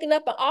 They taking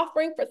up an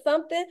offering for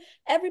something.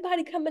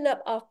 Everybody coming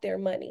up off their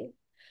money.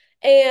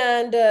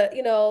 And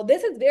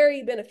this is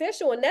very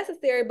beneficial and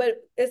necessary, but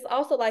it's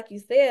also like you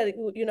said,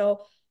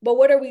 but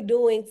what are we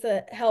doing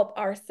to help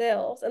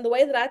ourselves? And the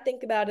way that I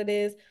think about it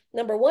is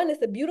number one,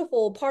 it's a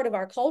beautiful part of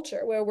our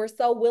culture where we're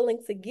so willing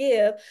to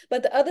give.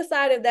 But the other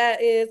side of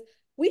that is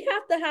we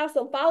have to have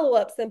some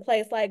follow-ups in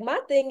place. Like my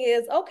thing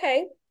is,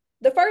 okay,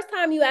 the first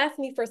time you ask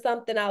me for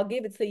something, I'll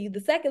give it to you.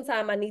 The second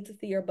time I need to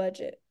see your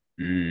budget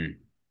mm,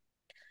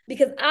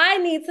 because I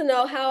need to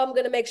know how I'm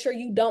going to make sure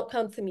you don't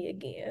come to me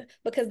again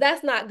because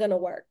that's not going to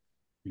work.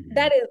 mhm.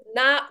 That is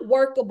not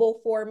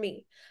workable for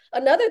me.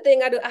 Another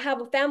thing I do, I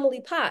have a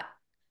family pot.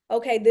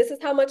 Okay, this is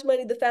how much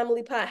money the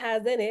family pot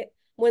has in it.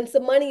 When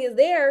some money is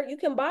there, you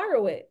can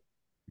borrow it.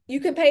 You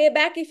can pay it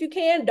back if you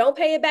can, don't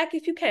pay it back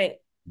if you can't.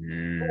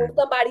 But when Mm,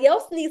 somebody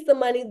else needs some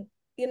money,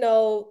 you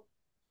know,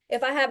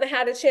 if I haven't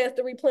had a chance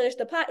to replenish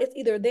the pot, it's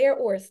either there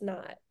or it's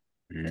not.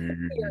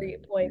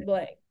 Period, point mm.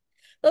 blank.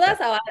 So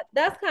That-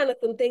 that's kind of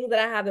some things that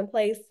I have in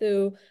place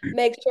to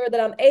make sure that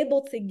I'm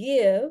able to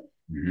give,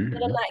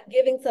 but I'm Mhm. not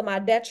giving to my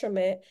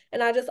detriment.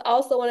 And I just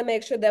also want to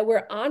make sure that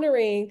we're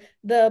honoring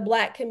the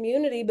Black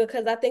community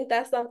because I think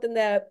that's something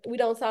that we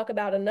don't talk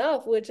about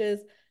enough, which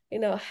is,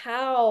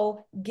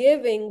 how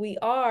giving we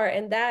are.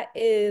 And that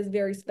is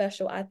very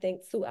special, I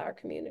think, to our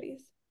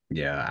communities.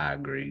 Yeah, I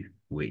agree.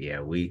 We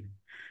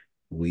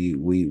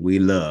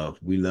love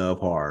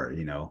hard,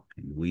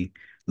 we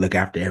look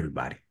after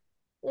everybody.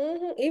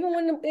 Even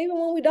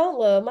when we don't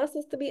love, my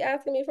sister be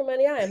asking me for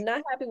money. I am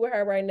not happy with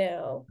her right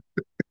now.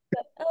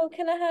 Like, oh,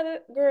 can I have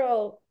it?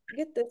 Girl,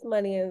 get this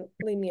money and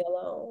leave me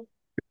alone.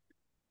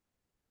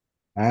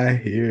 I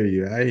hear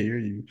you. I hear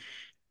you.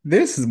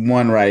 This is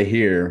one right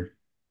here.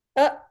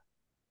 Uh,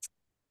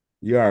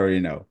 You already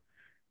know.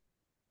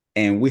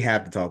 And we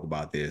have to talk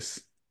about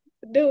this.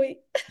 do we?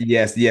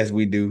 Yes, yes,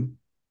 we do.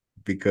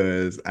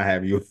 Because I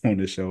have you on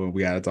the show and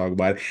we got to talk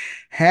about it.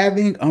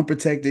 Having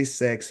unprotected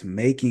sex,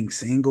 making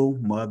single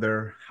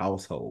mother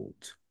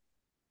households.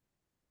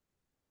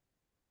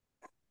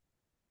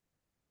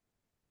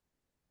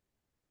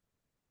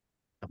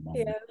 Come on.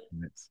 Yeah,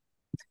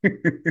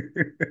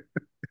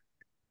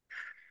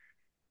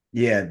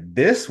 Yeah,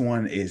 this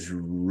one is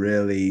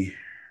really,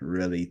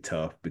 really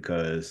tough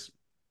because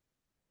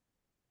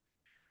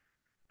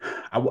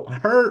I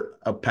heard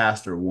a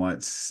pastor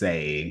once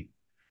say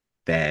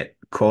that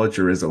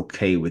culture is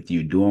okay with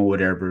you doing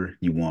whatever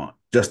you want,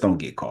 just don't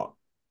get caught.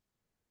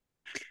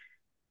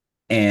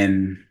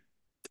 And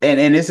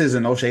and this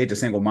isn't no shade to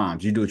single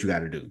moms. You do what you got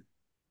to do.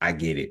 I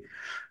get it.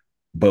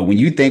 But when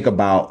you think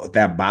about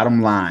that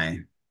bottom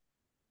line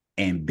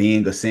and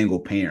being a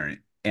single parent,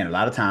 and a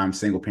lot of times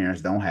single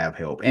parents don't have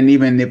help. And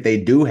even if they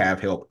do have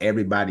help,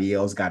 everybody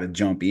else got to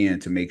jump in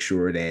to make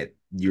sure that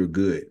you're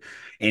good.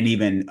 And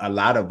even a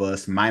lot of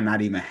us might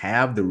not even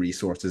have the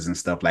resources and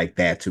stuff like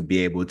that to be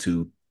able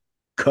to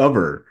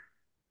cover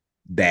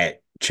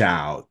that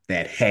child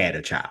that had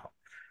a child,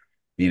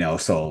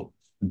 so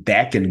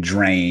that can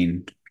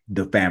drain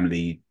the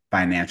family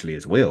financially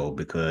as well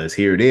because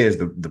here it is,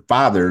 the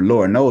father,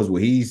 Lord knows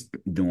what he's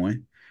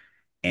doing.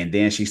 And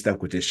then she's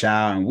stuck with this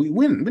child. And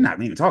we're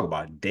not even talking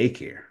about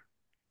daycare.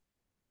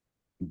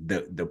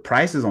 The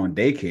prices on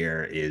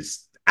daycare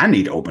is I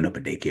need to open up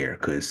a daycare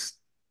because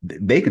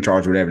they can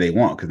charge whatever they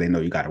want because they know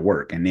you got to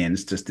work. And then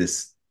it's just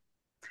this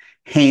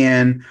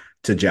hand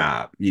to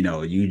job,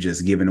 you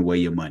just giving away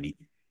your money.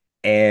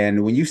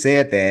 And when you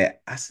said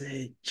that, I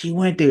said, she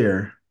went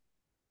there.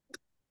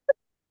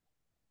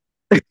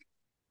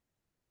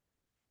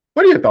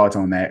 What are your thoughts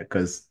on that?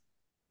 Because,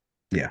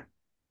 yeah.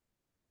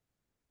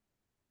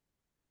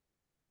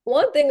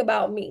 one thing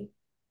about me,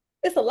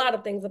 it's a lot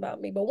of things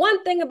about me, but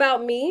one thing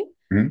about me,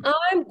 Mhm.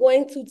 I'm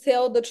going to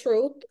tell the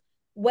truth,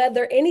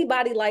 whether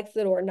anybody likes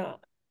it or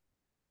not.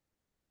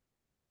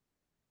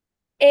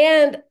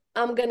 And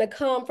I'm going to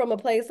come from a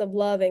place of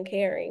love and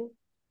caring,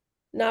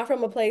 not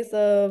from a place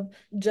of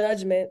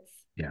judgments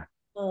Yeah.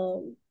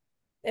 um,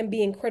 and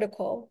being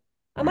critical.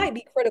 I Mhm. might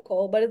be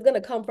critical, but it's going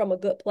to come from a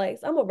good place.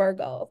 I'm a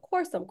Virgo. Of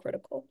course, I'm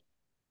critical,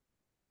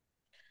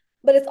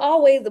 but it's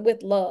always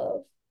with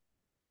love.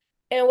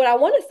 And what I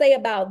want to say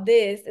about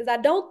this is I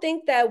don't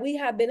think that we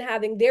have been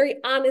having very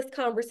honest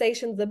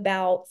conversations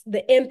about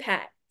the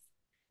impact.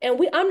 And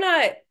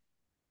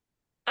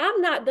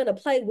I'm not gonna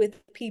play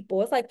with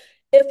people. It's like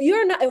if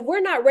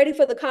we're not ready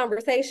for the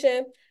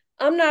conversation,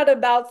 I'm not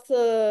about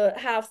to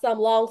have some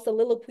long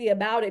soliloquy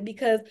about it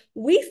because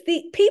we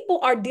see people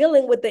are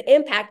dealing with the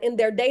impact in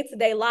their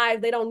day-to-day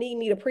lives. They don't need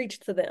me to preach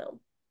to them.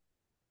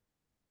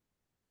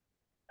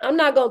 I'm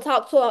not gonna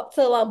talk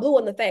till I'm blue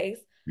in the face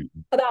Mhm.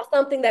 about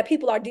something that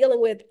people are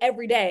dealing with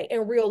every day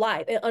in real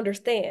life and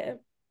understand.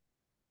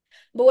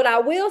 But what I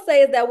will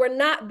say is that we're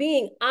not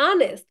being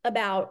honest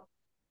about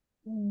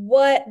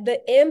what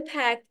the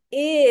impact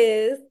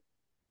is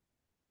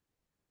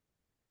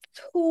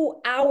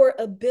to our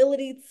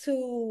ability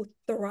to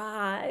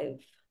thrive.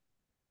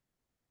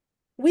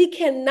 We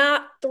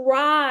cannot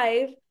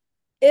thrive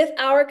if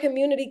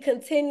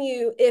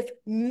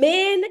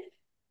men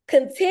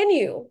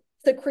continue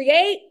to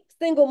create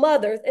single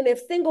mothers and if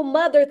single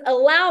mothers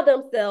allow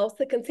themselves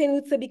to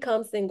continue to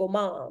become single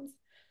moms.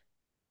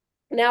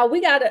 Now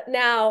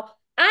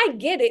I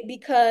get it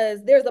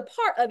because there's a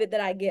part of it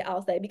that I get,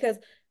 I'll say, because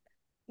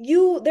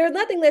there's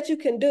nothing that you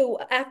can do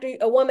after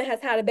a woman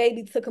has had a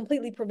baby to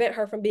completely prevent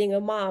her from being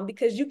a mom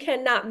because you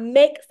cannot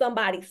make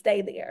somebody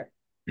stay there.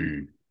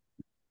 Mhm.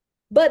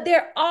 But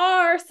there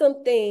are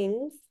some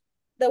things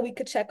that we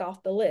could check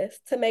off the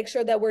list to make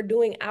sure that we're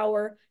doing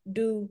our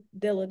due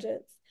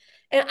diligence.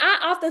 And I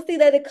often see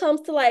that it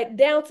comes to like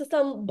down to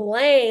some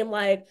blame,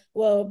 like,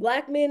 well,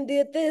 Black men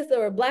did this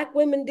or Black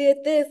women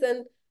did this.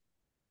 And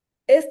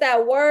it's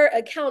that word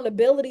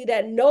accountability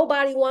that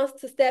nobody wants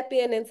to step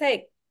in and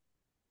take.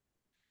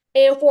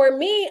 And for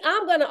me,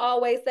 I'm going to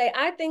always say,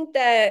 I think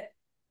that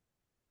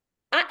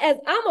as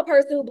I'm a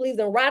person who believes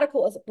in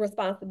radical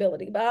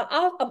responsibility, but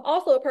I'm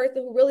also a person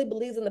who really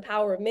believes in the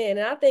power of men.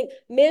 And I think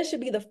men should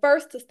be the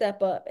first to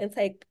step up and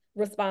take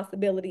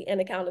responsibility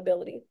and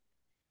accountability.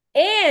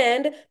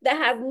 And that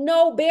has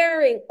no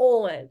bearing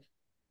on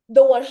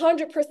the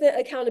 100%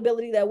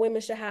 accountability that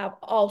women should have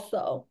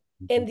also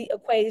in the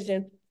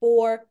equation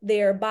for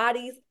their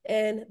bodies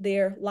and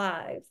their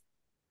lives.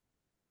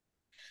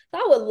 So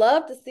I would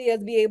love to see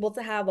us be able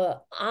to have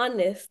a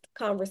honest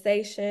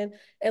conversation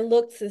and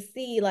look to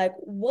see like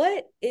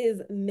what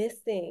is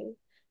missing,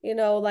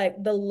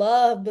 like the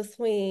love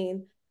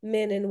between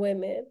men and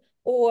women,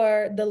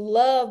 or the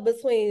love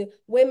between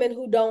women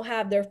who don't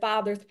have their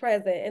fathers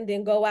present and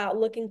then go out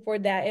looking for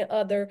that in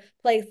other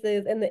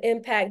places, and the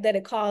impact that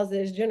it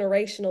causes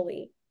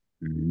generationally.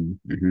 Mhm,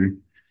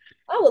 mhm.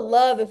 I would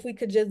love if we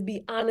could just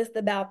be honest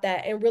about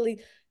that and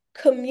really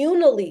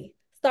communally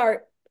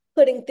start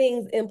putting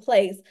things in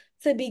place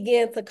to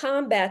begin to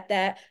combat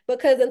that.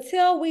 Because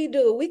until we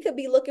do, we could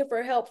be looking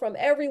for help from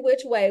every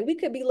which way. We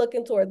could be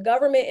looking towards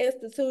government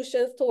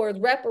institutions, towards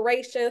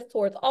reparations,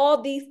 towards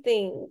all these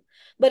things.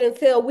 But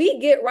until we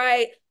get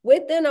right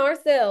within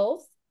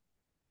ourselves,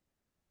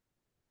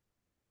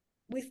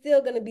 we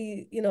still going to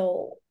be,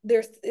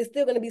 there's it's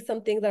still going to be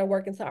some things that are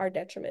working to our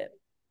detriment.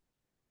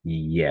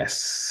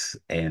 Yes.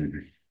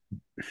 And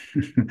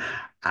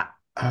I,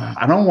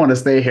 I don't want to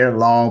stay here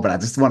long, but I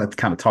just want to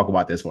kind of talk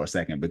about this for a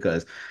second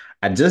because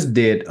I just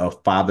did a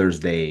Father's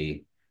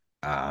Day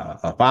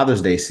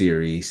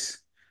series,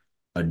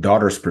 a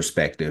daughter's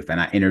perspective, and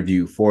I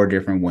interviewed four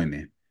different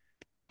women,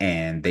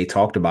 and they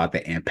talked about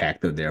the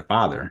impact of their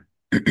father.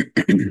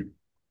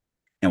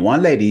 And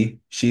one lady,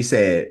 she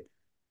said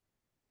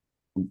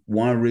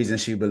one reason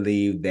she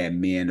believed that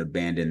men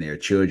abandon their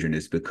children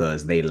is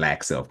because they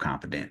lack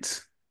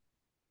self-confidence.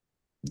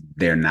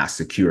 They're not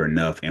secure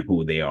enough in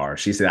who they are.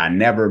 She said, I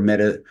never met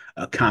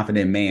a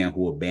confident man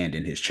who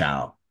abandoned his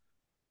child.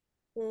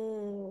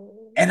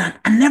 Mm. And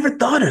I never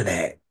thought of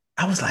that.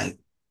 I was like,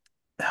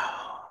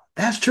 oh,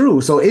 that's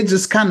true. So it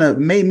just kind of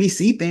made me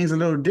see things a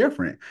little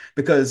different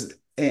because,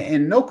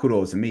 and no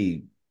kudos to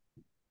me,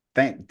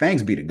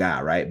 thanks be to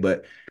God, right?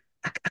 But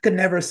I could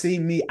never see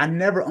me. I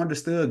never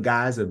understood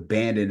guys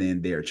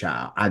abandoning their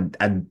child.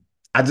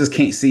 I just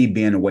can't see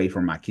being away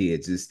from my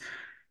kids.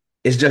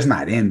 It's just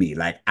not in me.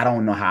 Like I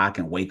don't know how I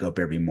can wake up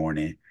every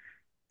morning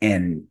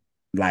and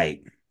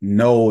like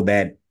know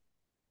that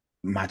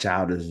my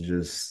child is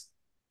just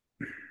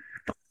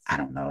I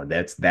don't know.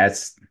 That's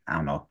I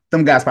don't know.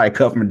 Some guys probably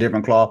cut from a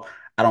different cloth.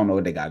 I don't know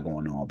what they got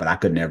going on, but I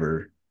could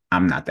never.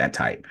 I'm not that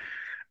type.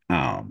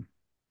 Um,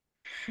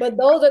 But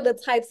those are the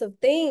types of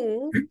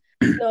things,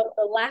 the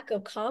lack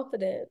of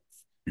confidence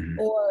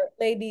or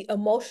maybe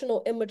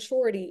emotional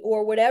immaturity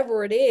or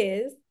whatever it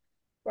is,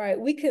 right?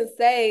 We can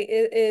say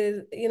it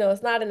is,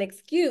 it's not an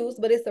excuse,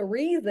 but it's a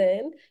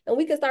reason. And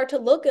we can start to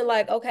look at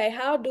like, okay,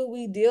 how do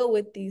we deal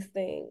with these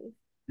things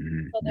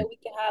so that we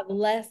can have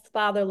less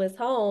fatherless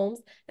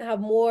homes and have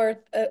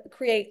more,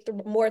 create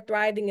more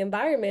thriving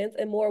environments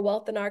and more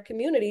wealth in our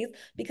communities,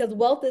 because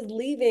wealth is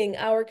leaving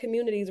our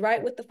communities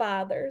right with the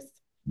fathers.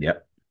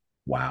 yep.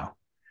 Wow.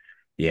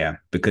 Yeah,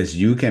 because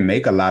you can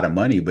make a lot of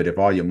money, but if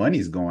all your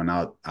money's going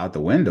out the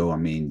window, I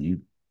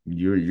mean,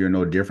 you're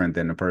no different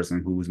than the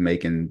person who's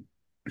making,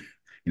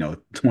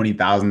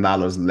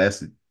 $20,000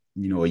 less,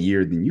 a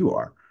year than you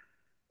are.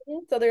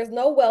 So there's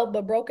no wealth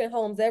but broken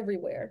homes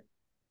everywhere.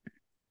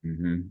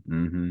 Hmm.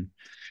 Hmm.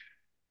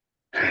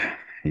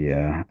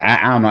 Yeah,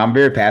 I don't know. I'm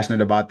very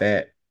passionate about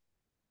that.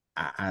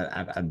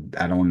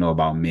 I don't know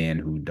about men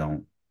who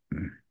don't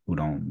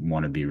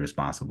want to be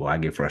responsible. I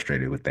get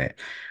frustrated with that.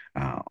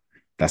 Uh,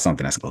 that's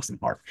something that's close to my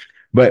heart.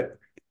 But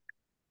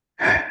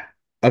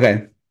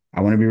okay,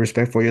 I want to be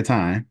respectful of your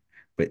time.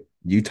 But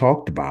you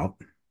talked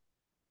about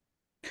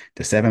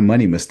the seven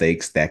money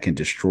mistakes that can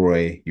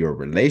destroy your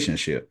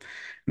relationship.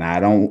 Now I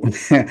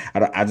don't,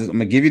 I'm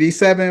gonna give you these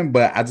seven,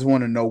 but I just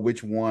want to know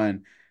which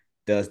one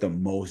does the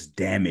most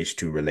damage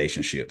to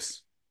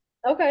relationships.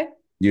 Okay.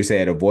 You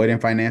said avoiding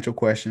financial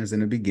questions in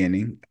the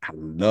beginning. I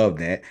love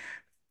that.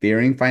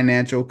 Fearing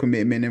financial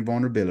commitment and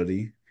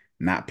vulnerability,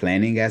 not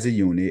planning as a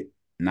unit,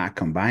 not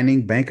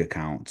combining bank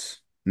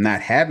accounts,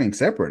 not having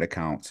separate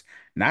accounts,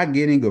 not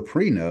getting a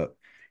prenup,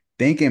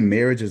 thinking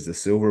marriage is the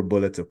silver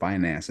bullet to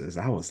finances.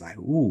 I was like,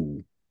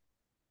 ooh,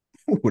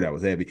 ooh, that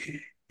was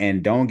heavy.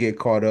 And don't get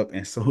caught up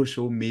in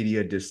social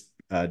media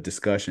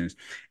discussions.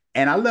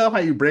 And I love how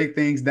you break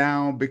things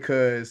down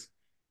because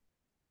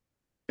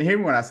hear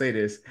me when I say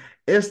this,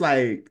 it's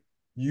like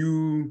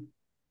you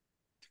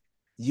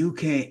you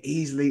can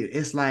easily,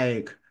 it's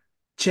like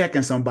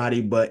checking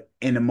somebody, but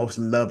in the most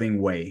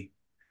loving way.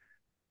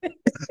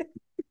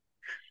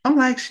 I'm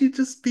like, she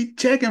just be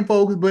checking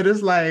folks, but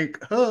it's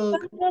like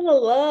hug. That's gonna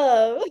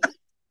love.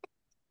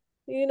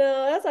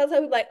 That's why I tell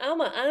people like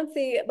I'm an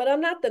auntie, but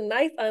I'm not the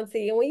nice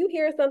auntie. And when you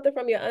hear something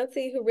from your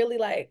auntie who really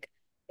like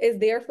is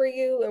there for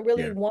you and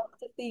really Yeah, wants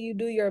to see you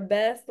do your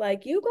best,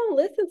 like you gonna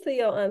listen to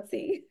your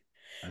auntie.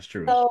 that's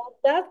true. So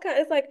that's kind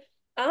of, it's like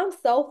I'm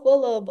so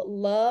full of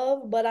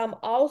love, but I'm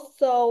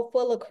also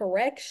full of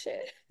correction.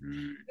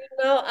 Mm,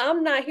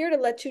 I'm not here to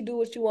let you do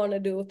what you want to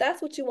do. If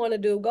that's what you want to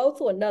do, go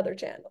to another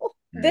channel.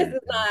 This is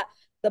mm, not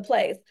the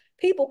place.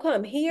 People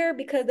come here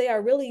because they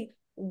are really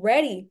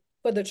ready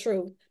for the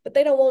truth, but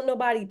they don't want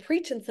nobody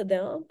preaching to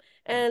them.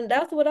 And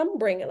that's what I'm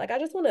bringing. Like, I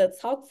just want to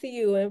talk to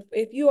you. And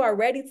if you are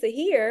ready to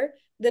hear,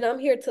 then I'm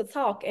here to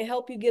talk and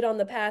help you get on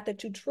the path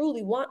that you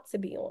truly want to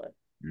be on.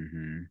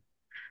 mm-hmm,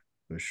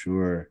 for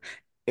sure.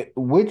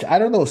 Which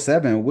out of those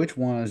seven, which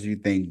ones you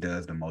think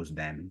does the most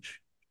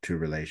damage to What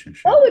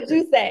relationship? would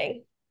you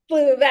say?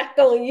 Flip it back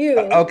on you.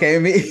 Okay,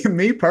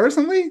 me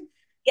personally,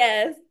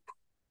 Yes.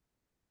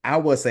 I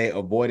would say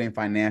avoiding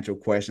financial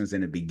questions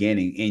in the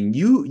beginning. And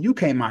you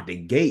came out the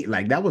gate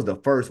like that was the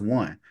first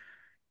one.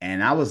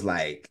 And I was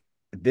like,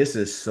 this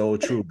is so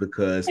true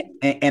because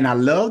and I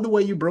love the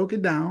way you broke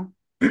it down.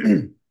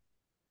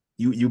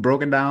 You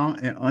broke it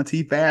down in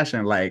auntie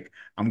fashion. Like,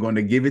 I'm going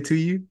to give it to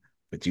you,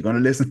 but you're going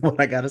to listen to what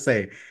I got to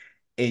say.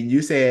 And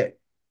you said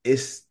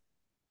it's,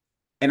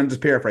 and I'm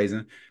just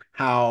paraphrasing,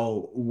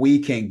 how we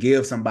can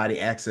give somebody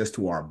access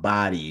to our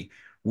body.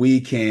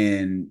 We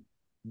can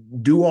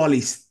do all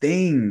these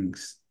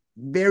things,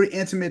 very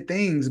intimate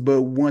things,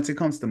 but once it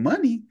comes to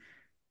money,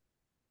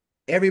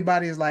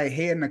 everybody is like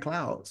head in the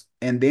clouds.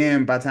 And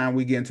then by the time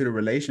we get into the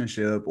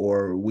relationship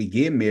or we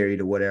get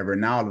married or whatever,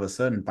 now all of a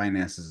sudden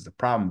finances is a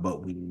problem,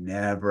 but we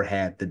never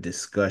had the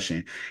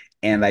discussion.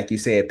 And like you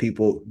said,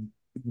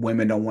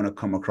 women don't want to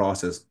come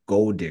across as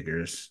gold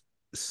diggers.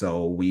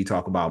 So when you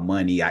talk about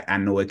money, I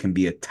know it can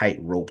be a tight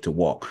rope to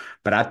walk,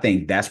 but I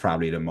think that's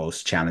probably the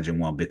most challenging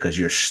one because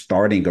you're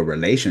starting a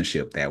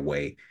relationship that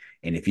way.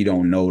 And if you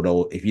don't know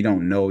though, if you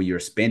don't know your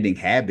spending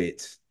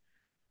habits,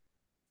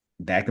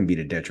 that can be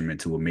the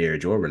detriment to a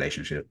marriage or a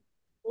relationship.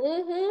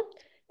 hmm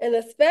And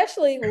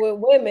especially with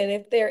women,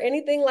 if they're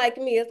anything like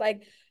me, it's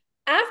like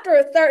after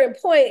a certain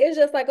point, it's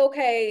just like,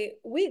 okay,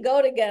 we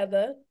go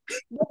together,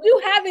 but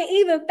you haven't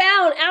even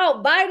found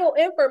out vital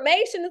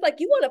information. It's like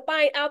you want to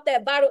find out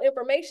that vital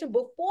information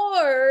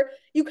before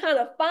you kind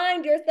of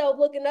find yourself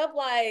looking up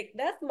like,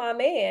 that's my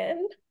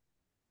man.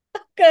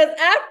 Because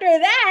after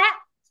that,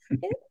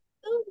 it's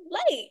too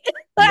late. Yep.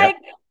 Like,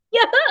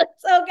 yes,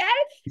 okay?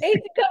 And he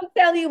can come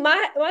tell you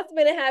my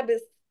spending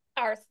habits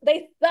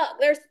they suck.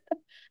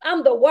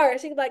 I'm the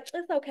worst. He's like,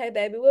 it's okay,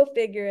 baby. We'll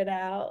figure it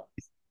out.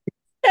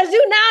 Because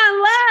you not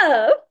in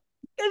love.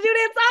 Because you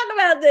didn't talk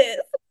about this.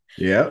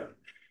 Yep.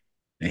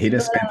 And he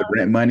didn't But spend the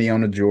rent money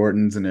on the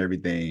Jordans and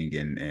everything.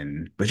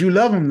 And but you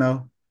love him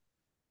though.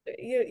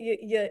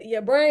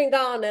 your brain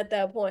gone at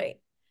that point.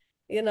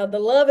 The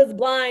love is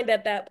blind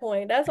at that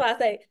point. That's why I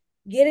say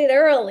get it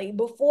early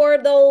before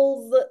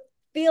those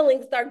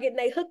feelings start getting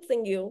their hooks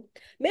in you.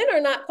 Men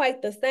are not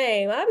quite the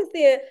same.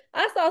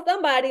 I saw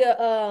somebody,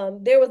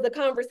 there was a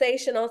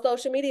conversation on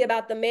social media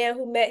about the man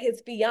who met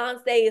his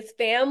fiance's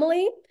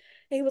family.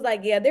 He was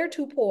like, yeah, they're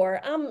too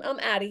poor. I'm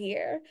out of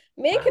here.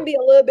 Men can Wow. be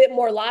a little bit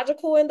more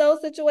logical in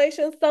those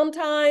situations.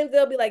 Sometimes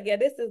they'll be like, yeah,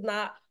 this is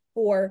not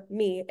for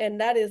me.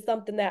 And that is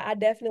something that I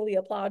definitely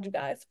applaud you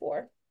guys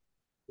for.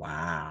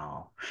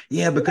 Wow.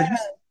 Yeah,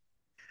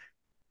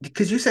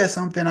 because you said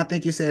something, I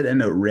think you said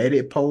in a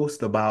Reddit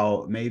post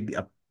about maybe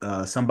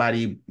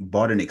somebody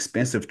bought an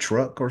expensive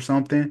truck or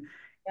something,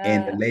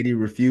 and the Yeah. lady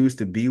refused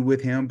to be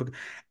with him.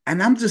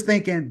 And I'm just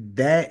thinking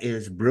that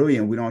is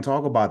brilliant. We don't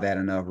talk about that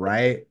enough,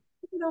 right?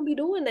 People don't be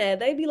doing that.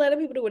 They be letting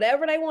people do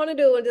whatever they want to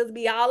do and just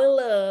be all in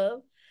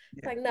love.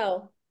 It's Yeah. like,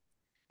 no.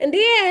 And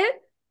then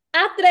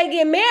after they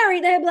get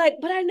married, they be like,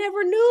 but I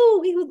never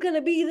knew he was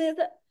gonna be this.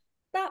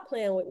 Stop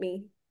playing with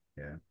me.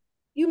 Yeah.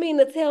 You mean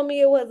to tell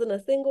me it wasn't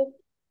a single?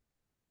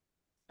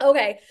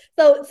 Okay,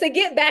 so to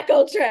get back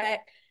on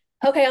track,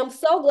 okay, I'm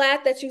so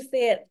glad that you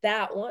said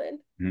that one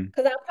Mhm.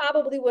 because I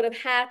probably would have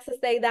had to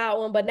say that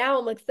one, but now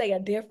I'm gonna say a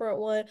different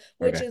one,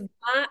 which Okay. is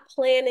not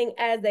planning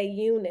as a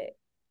unit.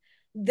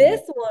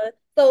 This Mhm. one,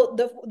 so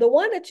the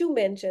one that you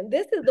mentioned,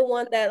 this is the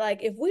one that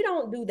like if we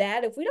don't do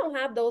that, if we don't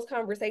have those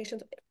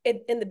conversations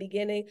in the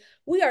beginning,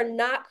 we are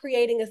not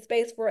creating a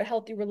space for a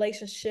healthy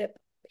relationship,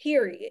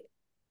 period.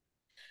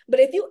 But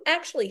if you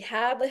actually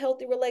have a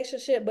healthy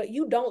relationship, but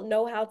you don't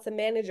know how to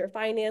manage your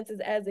finances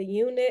as a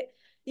unit,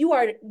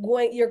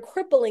 you're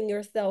crippling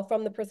yourself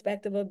from the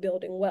perspective of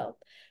building wealth.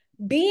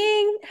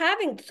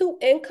 Having two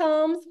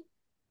incomes,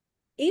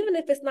 even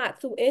if it's not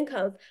two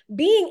incomes,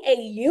 being a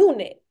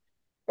unit,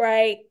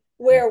 right?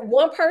 Where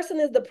one person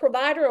is the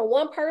provider and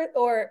one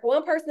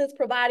person is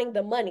providing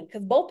the money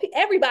because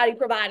everybody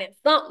providing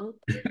something.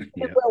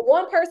 And Yeah. where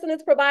one person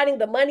is providing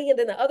the money and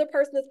then the other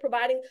person is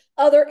providing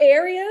other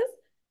areas,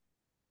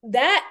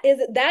 that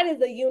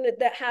is a unit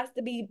that has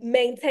to be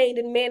maintained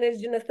and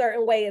managed in a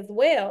certain way as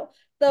well.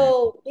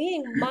 So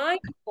being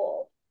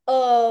mindful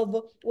of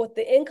what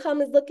the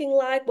income is looking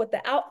like, what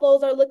the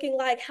outflows are looking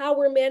like, how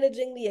we're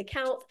managing the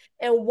accounts,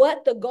 and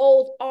what the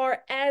goals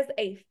are as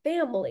a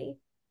family.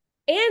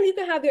 And you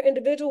can have your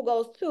individual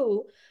goals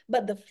too,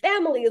 but the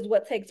family is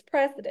what takes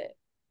precedent,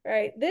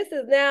 right? This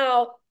is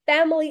now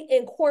family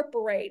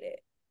incorporated.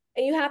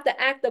 And you have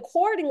to act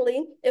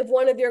accordingly if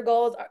one of your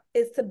goals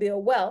is to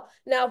build wealth.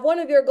 Now, if one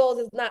of your goals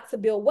is not to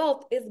build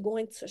wealth, it's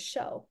going to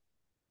show.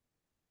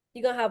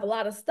 You're going to have a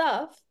lot of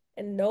stuff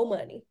and no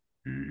money,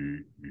 Hmm.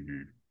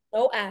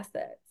 no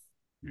assets.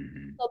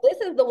 Hmm. So this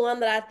is the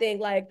one that I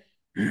think like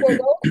for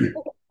those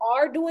people who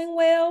are doing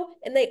well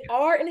and they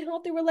are in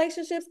healthy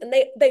relationships and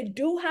they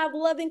do have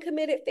loving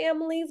committed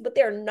families, but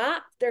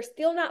they're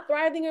still not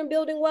thriving and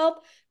building wealth,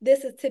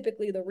 this is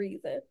typically the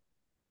reason.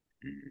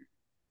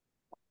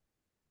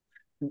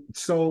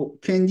 So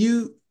can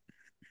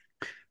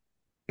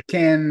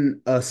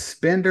a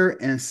spender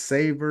and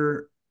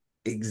saver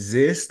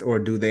exist, or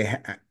do they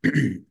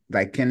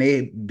like can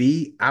they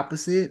be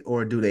opposite,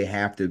 or do they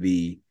have to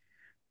be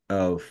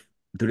of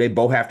do they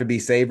both have to be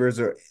savers,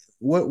 or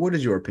what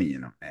is your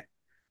opinion on that?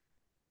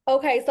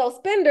 Okay, so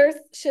spenders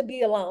should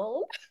be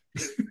alone.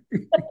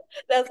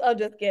 That's I'm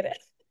just kidding.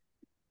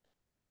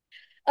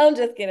 I'm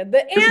just kidding.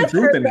 The There's some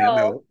truth answer in that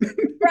though, though.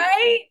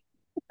 right?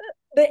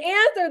 The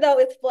answer though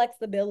is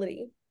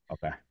flexibility.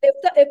 Okay.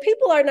 If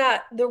people are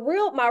not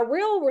my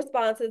real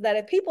response is that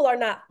if people are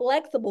not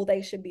flexible,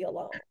 they should be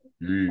alone.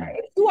 Right? Mm,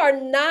 If you are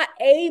not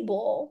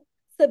able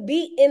to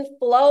be in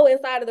flow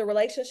inside of the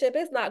relationship,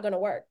 it's not going to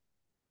work.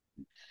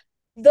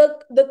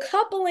 The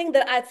coupling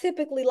that I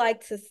typically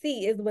like to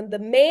see is when the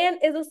man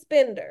is a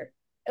spender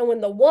and when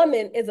the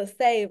woman is a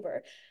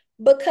saver.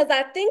 Because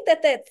I think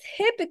that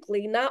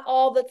typically, not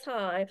all the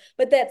time,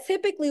 but that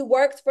typically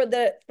works for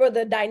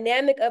the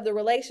dynamic of the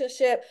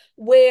relationship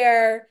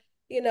where,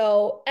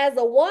 as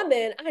a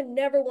woman, I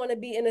never want to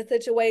be in a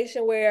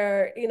situation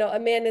where, a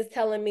man is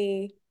telling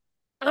me,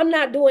 I'm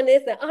not doing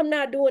this and I'm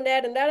not doing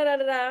that and da da da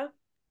da da.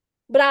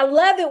 But I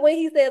love it when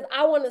he says,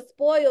 I want to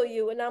spoil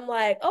you. And I'm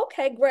like,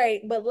 okay,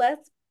 great, but mm,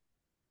 let's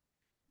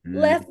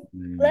mm,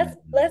 mm,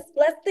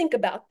 let's think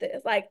about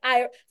this. Like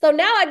so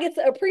now I get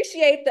to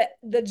appreciate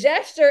the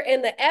gesture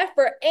and the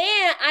effort,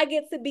 and I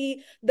get to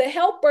be the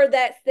helper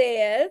that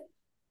says,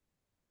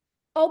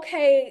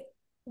 okay,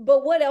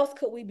 but what else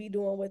could we be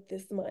doing with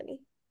this money?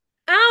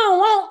 I don't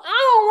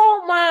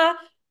want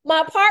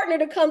my partner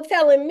to come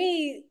telling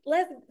me,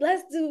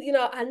 let's do,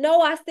 I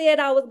know I said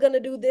I was gonna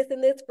do this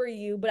and this for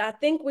you, but I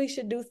think we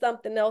should do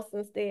something else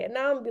instead.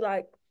 Now I'm gonna be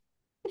like,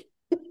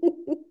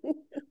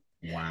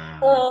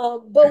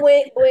 wow. but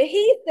when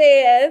he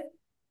says,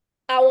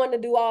 I want to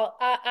do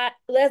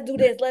let's do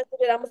this, let's do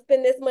that. I'm gonna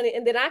spend this money.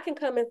 And then I can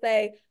come and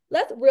say,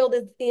 let's reel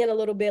this in a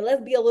little bit.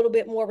 Let's be a little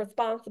bit more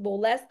responsible.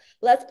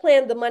 Let's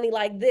plan the money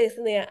like this.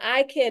 And then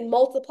I can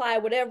multiply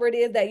whatever it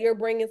is that you're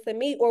bringing to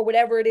me or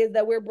whatever it is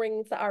that we're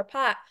bringing to our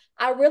pot.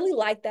 I really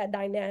like that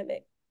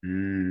dynamic.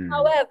 Mm,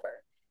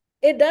 However,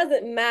 it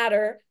doesn't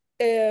matter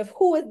if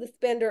who is the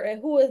spender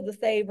and who is the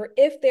saver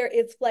if there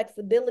is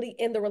flexibility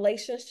in the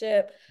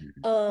relationship,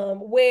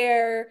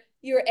 where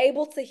you're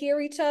able to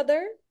hear each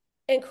other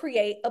and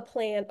create a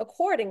plan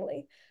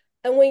accordingly.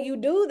 And when you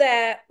do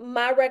that,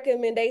 my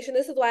recommendation,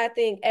 this is why I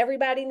think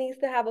everybody needs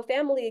to have a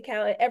family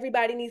account and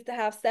everybody needs to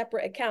have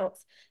separate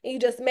accounts. And you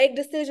just make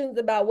decisions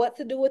about what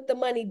to do with the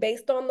money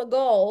based on the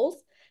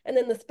goals, and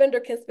then the spender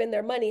can spend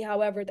their money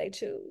however they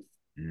choose.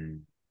 mm,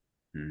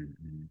 mm,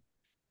 mm.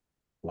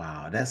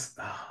 Wow, that's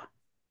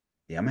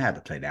yeah, I'm gonna have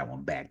to play that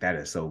one back. That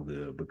is so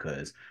good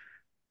because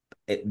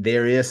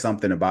there is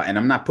something about, and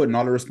I'm not putting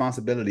all the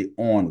responsibility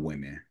on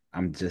women.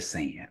 I'm just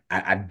saying,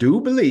 I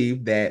do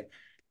believe that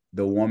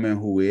the woman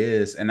who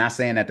is, and not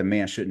saying that the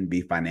man shouldn't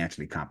be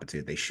financially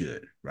competent, they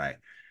should, right?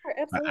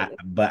 Sure, But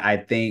absolutely. I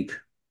think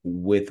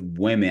with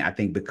women, I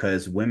think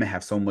because women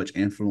have so much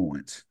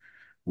influence,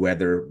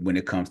 whether when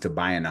it comes to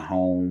buying a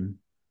home,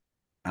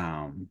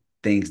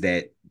 things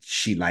that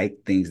she like,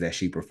 things that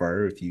she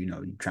prefer. If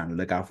you're trying to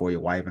look out for your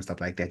wife and stuff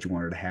like that, you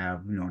want her to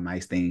have,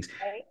 nice things.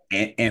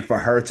 Right. And for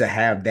her to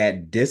have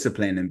that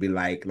discipline and be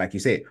like you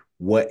said,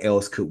 what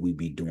else could we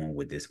be doing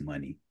with this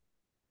money?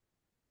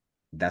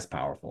 That's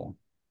powerful.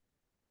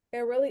 It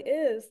really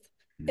is.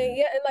 Mm. And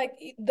yeah, and like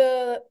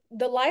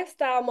the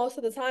lifestyle most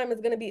of the time is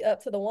going to be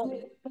up to the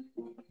woman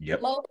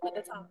Yep. most of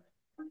the time.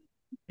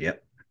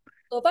 Yep.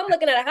 So if I'm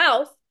looking at a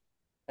house,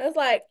 it's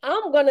like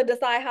I'm going to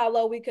decide how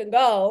low we can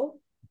go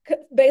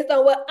based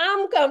on what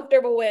I'm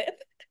comfortable with.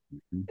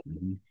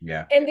 Mm-hmm.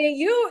 Yeah. And then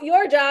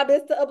your job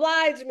is to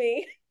oblige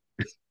me.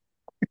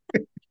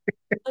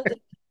 I'm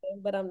just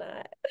kidding, but I'm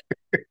not.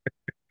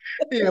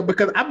 Yeah,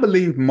 because I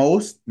believe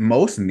most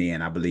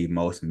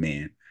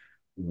men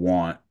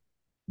want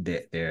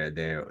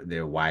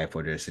their wife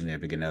or their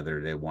significant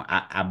other.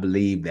 I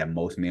believe that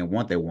most men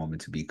want their woman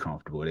to be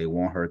comfortable. They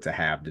want her to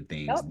have the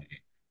things Yep. that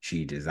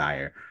she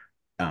desire.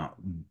 Uh,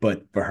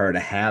 but for her to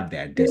have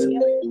that Yep.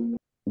 discipline,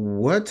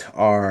 what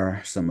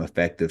are some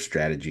effective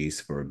strategies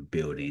for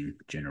building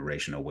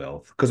generational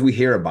wealth? Because we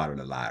hear about it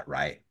a lot,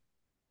 right?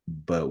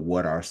 But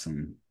what are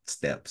some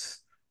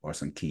steps or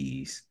some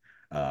keys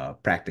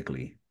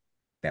practically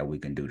that we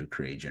can do to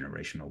create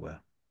generational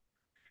wealth?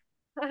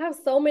 I have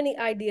so many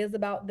ideas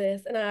about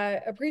this, and I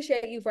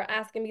appreciate you for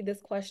asking me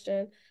this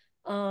question.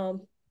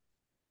 Um,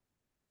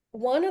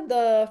 One of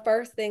the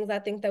first things I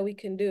think that we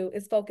can do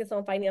is focus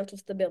on financial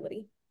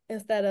stability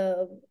instead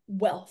of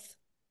wealth.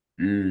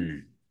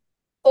 Mm,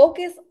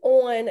 Focus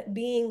on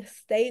being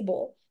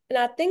stable. And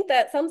I think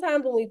that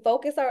sometimes when we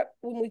focus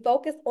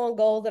on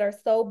goals that are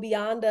so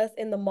beyond us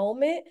in the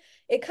moment,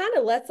 it kind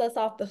of lets us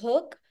off the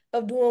hook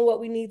of doing what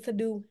we need to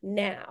do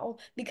now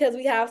because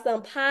we have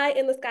some pie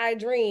in the sky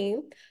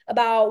dream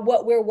about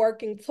what we're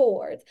working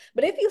towards.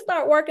 But if you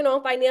start working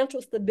on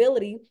financial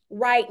stability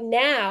right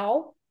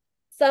now,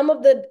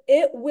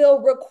 it will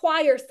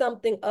require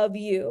something of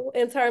you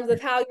in terms of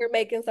how you're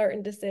making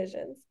certain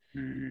decisions.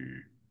 mm,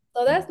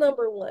 So mm, that's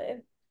number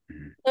one.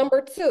 mm,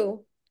 Number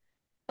two,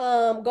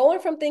 going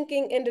from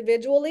thinking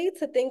individually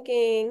to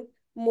thinking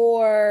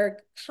more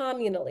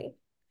communally,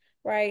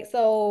 right?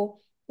 So,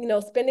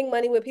 spending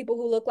money with people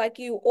who look like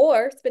you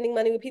or spending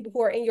money with people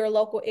who are in your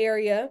local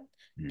area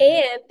mm,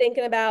 and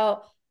thinking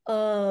about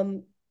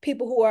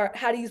people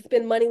how do you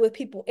spend money with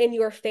people in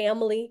your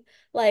family?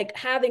 Like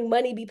having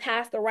money be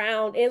passed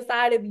around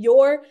inside of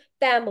your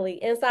family,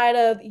 inside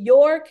of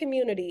your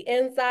community,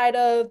 inside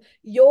of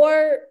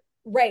your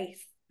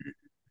race,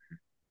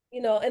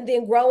 and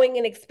then growing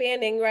and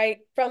expanding right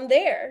from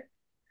there,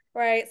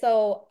 right?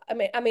 So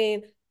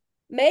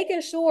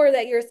making sure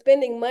that you're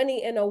spending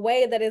money in a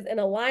way that is in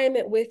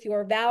alignment with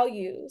your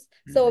values.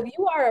 So mm, if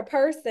you are a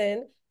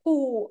person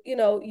who,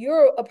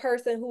 you're a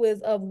person who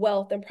is of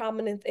wealth and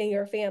prominence in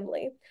your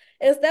family,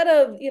 instead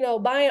of,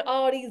 buying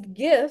all these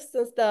gifts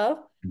and stuff,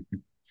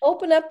 mm,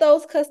 open up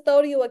those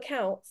custodial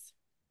accounts.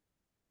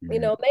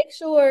 mm, Make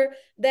sure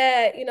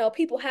that,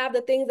 people have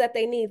the things that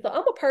they need. So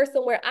I'm a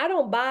person where I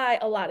don't buy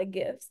a lot of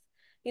gifts.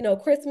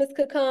 Christmas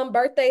could come,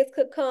 birthdays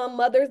could come,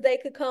 Mother's Day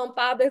could come,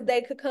 Father's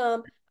Day could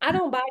come. I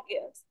don't buy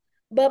gifts.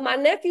 But my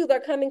nephews are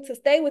coming to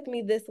stay with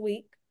me this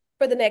week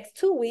for the next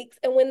 2 weeks.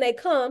 And when they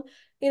come,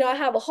 I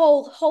have a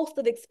whole host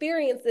of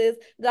experiences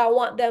that I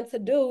want them to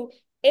do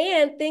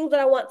and things that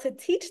I want to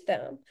teach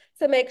them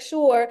to make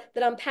sure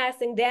that I'm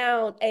passing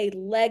down a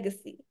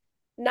legacy,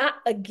 not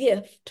a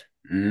gift,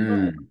 but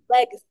mm, a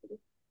legacy.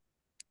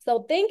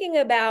 So thinking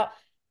about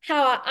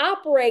how I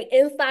operate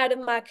inside of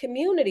my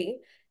community.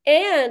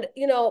 And,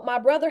 my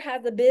brother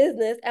has a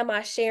business. Am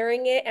I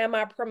sharing it? Am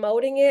I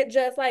promoting it?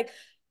 Just like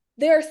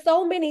there are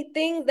so many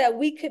things that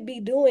we could be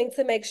doing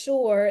to make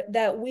sure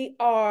that we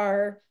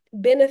are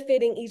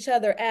benefiting each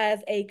other as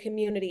a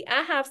community.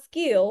 I have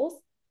skills,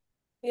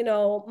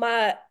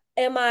 my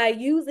am I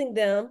using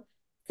them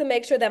to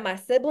make sure that my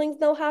siblings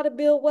know how to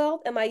build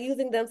wealth? Am I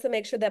using them to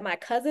make sure that my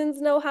cousins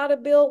know how to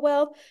build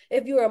wealth?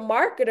 If you're a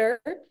marketer,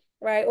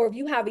 right, or if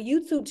you have a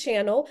YouTube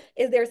channel,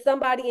 is there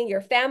somebody in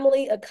your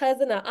family, a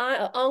cousin, an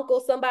aunt, an uncle,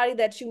 somebody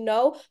that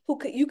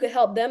you could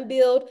help them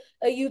build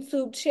a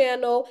YouTube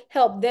channel,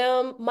 help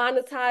them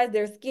monetize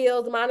their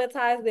skills,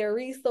 monetize their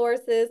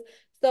resources?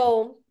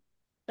 So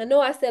I know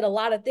I said a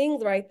lot of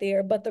things right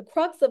there, but the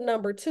crux of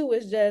number two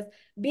is just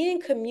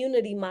being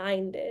community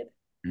minded.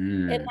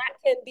 And mm, that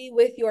can be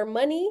with your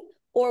money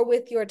or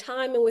with your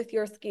time and with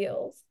your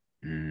skills.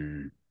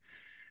 mm.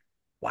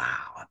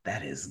 Wow,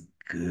 that is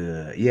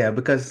good. Yeah,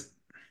 because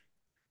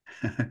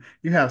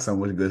you have so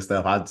much good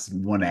stuff. I just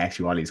want to ask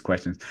you all these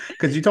questions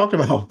because you talked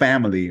about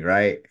family,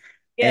 right?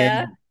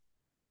 Yeah. And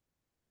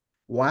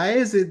why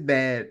is it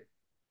that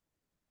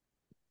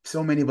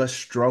so many of us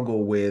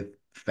struggle with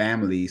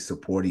family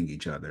supporting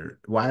each other?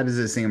 Why does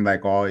it seem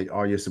like all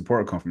your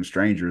support come from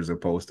strangers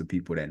opposed to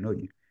people that know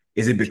you?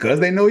 Is it because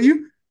they know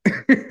you?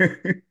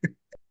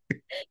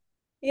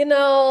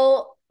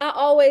 I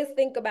always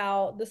think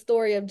about the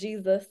story of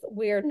Jesus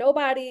where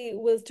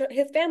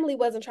his family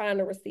wasn't trying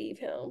to receive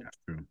him, That's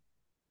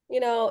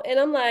true. and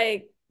I'm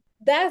like,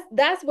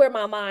 that's where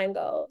my mind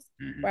goes,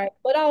 Hmm. right?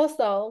 But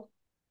also,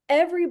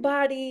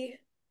 everybody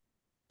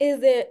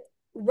isn't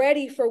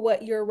ready for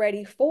what you're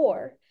ready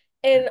for.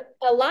 And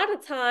a lot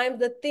of times,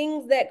 the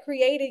things that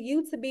created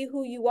you to be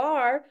who you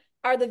are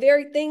the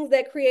very things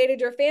that created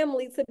your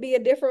family to be a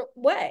different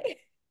way,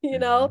 you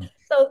know? Hmm.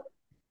 So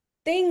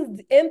things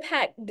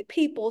impact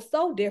people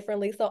so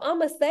differently. So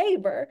I'm a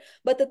saver,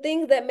 but the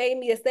things that made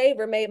me a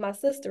saver made my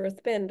sister a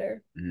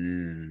spender.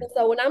 And Mm.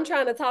 so when I'm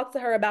trying to talk to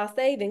her about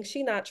saving,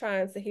 she's not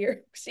trying to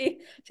hear. She's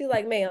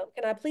like, "Ma'am,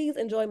 can I please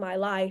enjoy my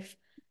life?"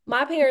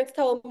 My parents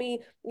told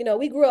me,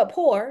 we grew up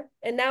poor,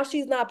 and now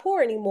she's not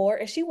poor anymore,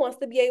 and she wants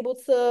to be able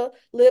to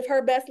live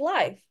her best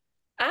life.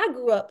 I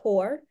grew up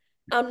poor.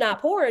 I'm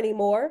not poor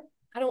anymore.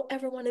 I don't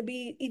ever want to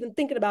be even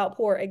thinking about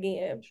poor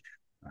again.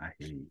 I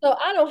hear you. So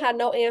I don't have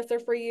no answer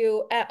for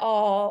you at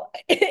all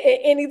in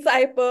any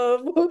type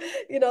of,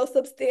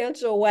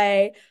 substantial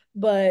way,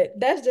 but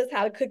that's just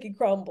how the cookie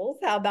crumbles.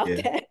 How about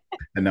Yeah. that?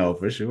 No,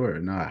 for sure.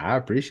 No, I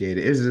appreciate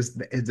it.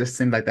 It just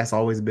seemed like that's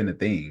always been a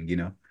thing, you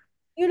know?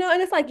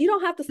 And it's like you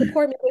don't have to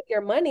support me with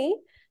your money.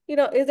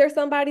 Is there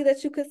somebody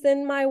that you could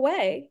send my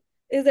way?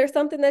 Is there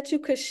something that you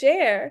could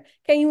share?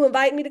 Can you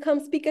invite me to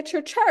come speak at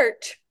your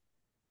church?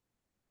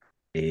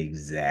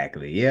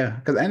 Exactly. Yeah.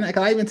 Cause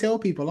I even tell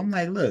people, I'm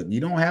like, look, you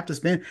don't have to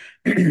spend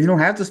you don't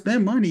have to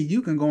spend money.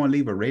 You can go and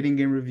leave a rating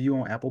and review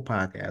on Apple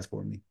Podcasts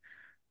for me.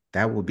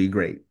 That would be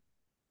great.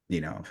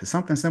 For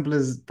something simple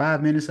as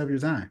 5 minutes of your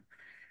time.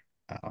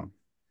 Um,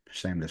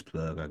 Shameless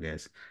plug, I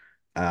guess.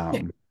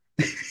 Um,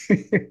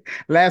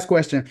 Last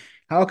question.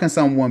 How can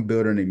someone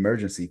build an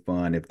emergency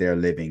fund if they're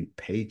living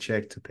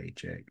paycheck to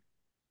paycheck?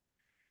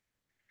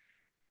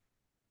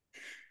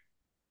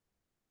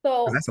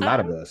 'Cause So that's a lot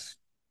of us.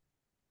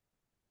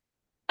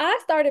 I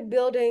started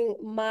building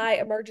my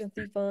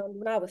emergency fund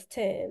when I was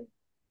 10.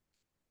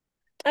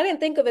 I didn't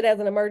think of it as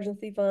an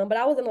emergency fund, but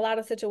I was in a lot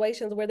of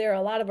situations where there are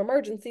a lot of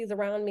emergencies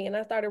around me, and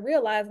I started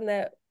realizing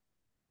that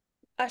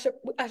I should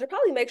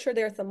probably make sure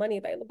there's some money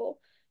available.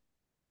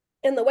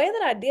 And the way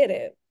that I did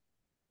it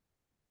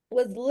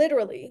was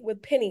literally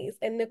with pennies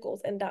and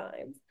nickels and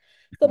dimes.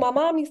 So my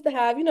mom used to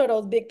have,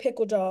 those big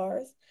pickle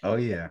jars. Oh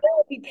yeah. There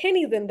would be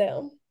pennies in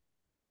them,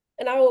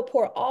 and I would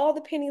pour all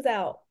the pennies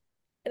out,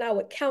 and I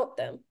would count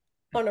them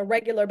on a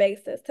regular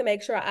basis to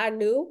make sure I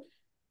knew.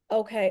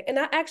 Okay. And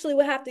I actually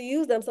would have to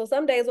use them. So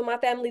some days when my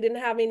family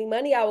didn't have any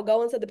money, I would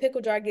go into the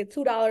pickle jar, get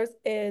 $2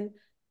 in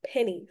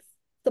pennies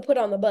to put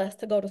on the bus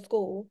to go to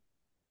school.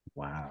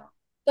 Wow.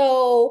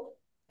 So,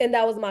 and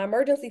that was my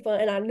emergency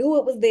fund. And I knew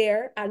it was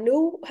there. I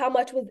knew how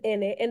much was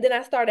in it. And then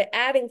I started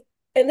adding,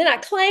 and then I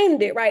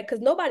claimed it, right? Because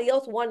nobody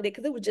else wanted it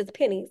because it was just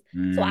pennies.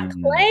 So I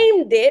Mm,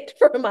 claimed it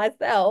for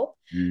myself.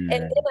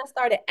 And then mm, I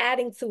started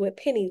adding to it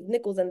pennies,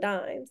 nickels, and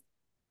dimes,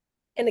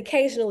 and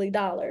occasionally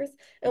dollars.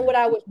 And mm. what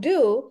I would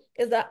do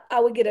is that I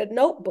would get a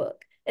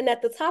notebook. And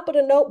at the top of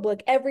the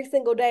notebook, every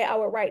single day, I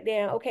would write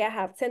down, okay, I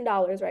have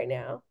 $10 right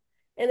now.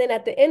 And then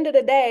at the end of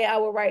the day, I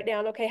would write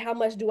down, okay, how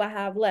much do I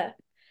have left?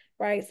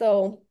 Right.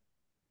 So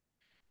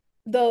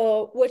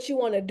the what you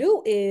want to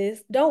do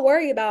is don't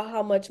worry about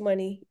how much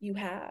money you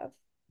have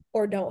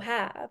or don't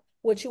have.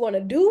 What you want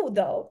to do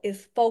though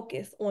is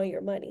focus on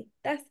your money.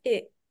 That's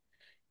it.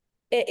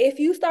 And if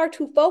you start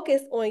to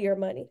focus on your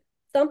money,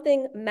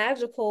 something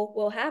magical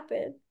will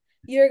happen.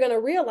 You're going to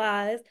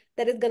realize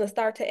that it's going to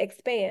start to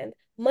expand.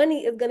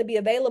 Money is going to be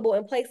available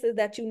in places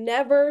that you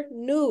never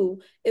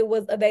knew it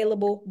was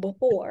available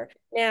before.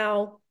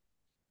 Now,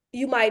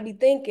 you might be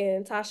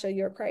thinking, Tasha,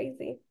 you're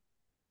crazy.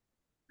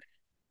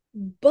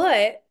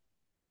 But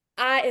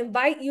I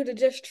invite you to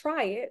just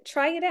try it.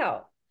 Try it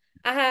out.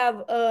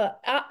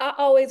 I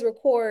always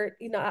record,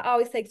 I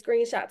always take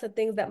screenshots of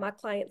things that my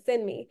clients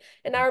send me.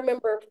 And I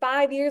remember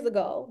 5 years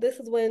ago, this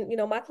is when,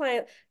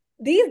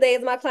 these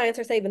days my clients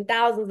are saving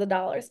thousands of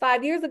dollars.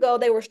 5 years ago,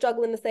 they were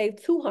struggling to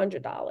save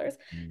 $200.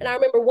 And I Mm.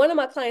 remember one of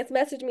my clients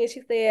messaged me and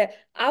she said,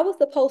 I was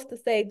supposed to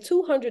save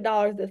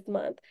 $200 this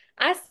month.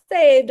 I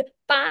saved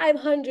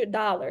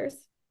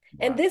 $500.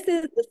 And Wow. this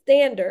is the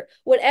standard.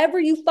 Whatever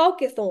you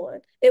focus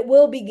on, it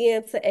will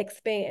begin to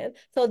expand.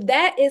 So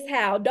that is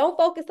how. Don't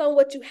focus on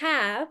what you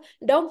have.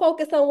 Don't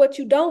focus on what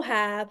you don't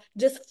have.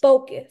 Just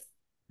focus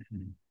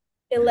Mm,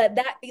 and mm, let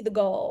that be the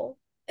goal.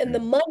 And the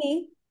mm,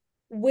 money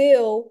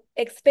will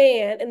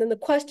expand. And then the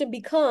question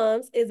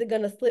becomes, is it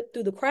going to slip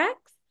through the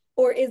cracks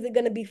or is it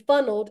going to be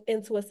funneled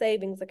into a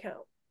savings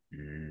account?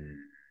 mm,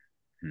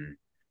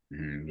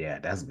 mm, Yeah,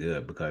 that's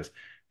good because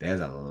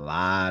there's a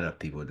lot of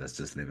people that's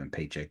just living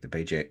paycheck to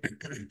paycheck.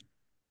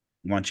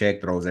 One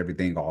check throws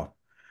everything off,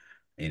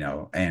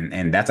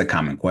 and that's a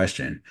common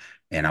question.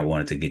 And I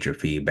wanted to get your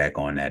feedback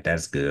on that.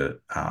 That's good.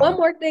 One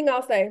more thing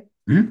I'll say.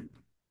 Mhm.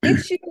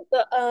 Get you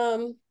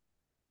the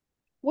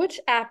which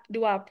app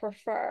do I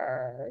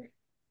prefer?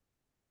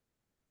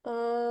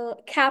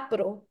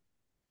 Capital.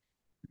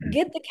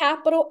 Get the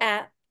Capital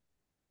app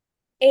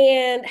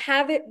and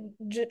have it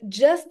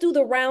just do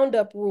the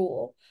roundup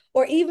rule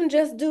or even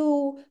just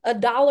do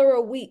 $1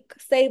 a week,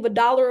 save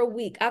 $1 a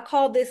week. I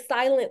call this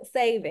silent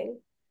saving.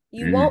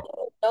 You Mm, won't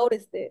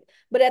notice it,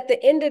 but at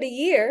the end of the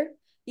year,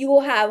 you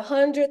will have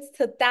hundreds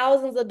to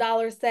thousands of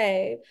dollars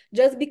saved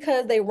just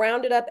because they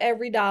rounded up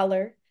every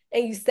dollar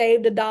and you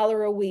saved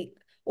 $1 a week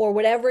or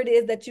whatever it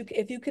is that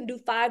if you can do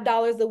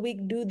 $5 a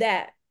week, do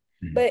that.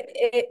 mm, But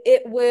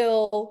it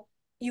will,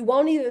 you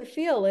won't even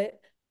feel it,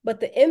 but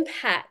the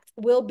impact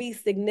will be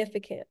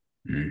significant.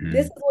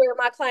 This mhm, is where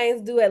my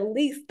clients do at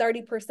least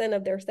 30%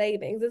 of their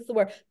savings. This is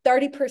where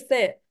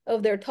 30%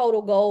 of their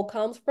total goal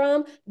comes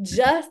from,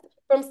 just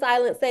from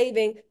silent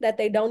saving that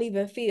they don't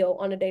even feel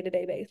on a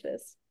day-to-day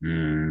basis.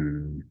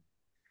 mm.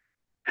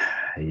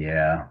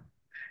 Yeah.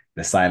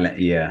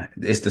 Yeah.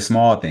 It's the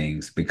small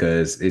things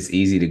because it's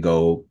easy to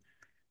go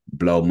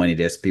blow money.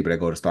 There's people that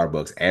go to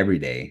Starbucks every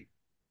day,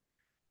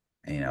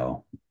 you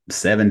know,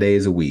 7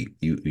 days a week.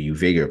 You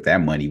figure if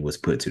that money was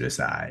put to the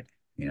side,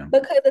 you know.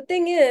 Because the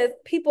thing is,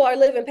 people are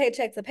living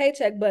paycheck to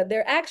paycheck, but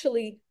they're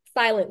actually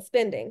silent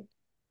spending.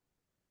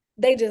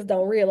 They just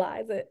don't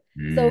realize it.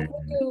 So if Mm.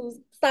 you use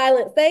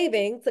silent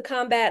saving to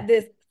combat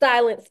this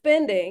silent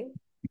spending,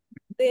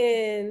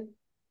 then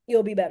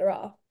you'll be better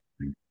off.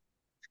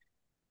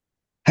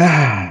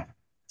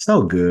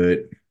 So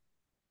good.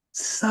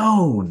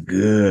 So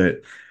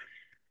good.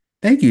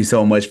 Thank you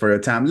so much for your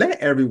time. Let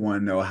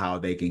everyone know how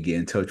they can get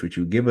in touch with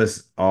you. Give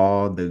us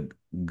all the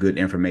good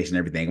information,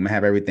 everything. I'm gonna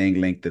have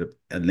everything linked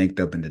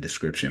up in the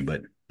description,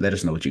 but let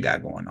us know what you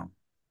got going on.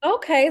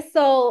 Okay,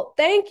 so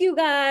thank you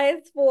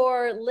guys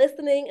for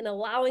listening and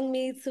allowing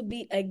me to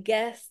be a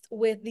guest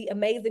with the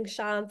amazing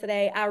Sean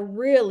today. I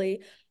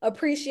really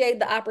appreciate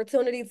the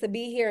opportunity to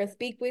be here and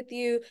speak with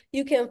you.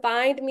 You can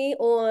find me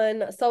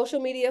on social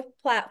media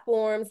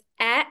platforms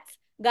at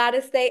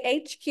Goddess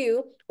Day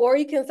HQ, or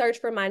you can search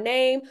for my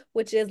name,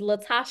 which is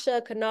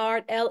Latasha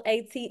Kennard,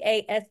 Latasha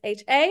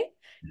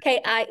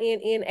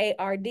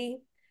Kinnard.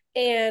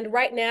 And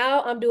right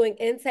now, I'm doing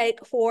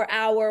intake for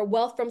our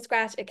Wealth from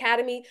Scratch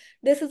Academy.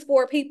 This is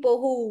for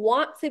people who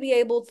want to be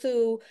able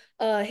to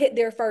hit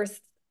their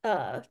first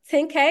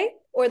 10K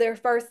or their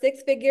first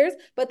six figures,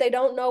 but they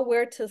don't know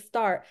where to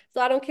start.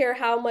 So I don't care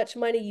how much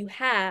money you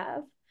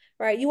have,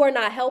 right? You are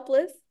not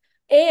helpless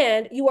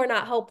and you are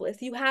not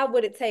hopeless. You have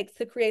what it takes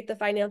to create the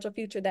financial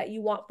future that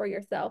you want for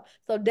yourself.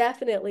 So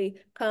definitely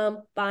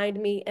come find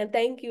me. And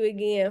thank you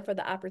again for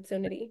the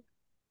opportunity.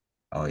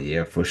 Oh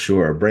yeah, for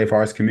sure. Brave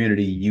Hearts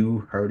community, you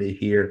heard it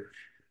here.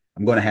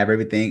 I'm going to have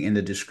everything in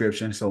the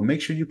description. So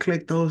make sure you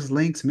click those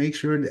links. Make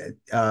sure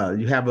that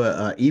you have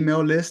a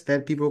email list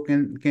that people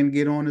can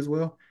get on as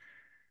well.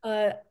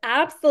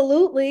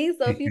 Absolutely.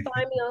 So if you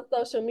find me on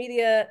social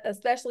media,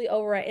 especially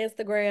over at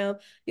Instagram,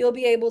 you'll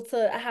be able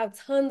to I have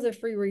tons of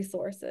free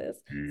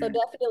resources. So Mm,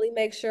 definitely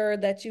make sure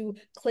that you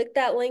click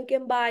that link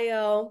in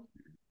bio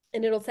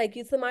and it'll take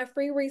you to my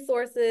free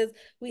resources.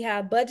 We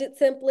have budget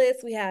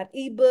templates, we have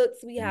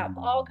ebooks, we have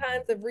all mm.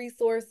 kinds of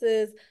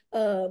resources,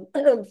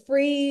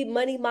 free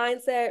money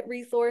mindset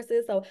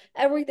resources. So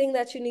everything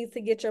that you need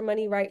to get your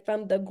money right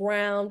from the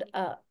ground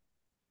up.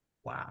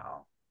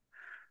 Wow.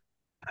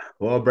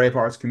 Well, Brave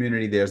Hearts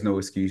community, there's no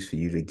excuse for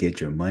you to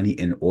get your money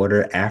in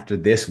order after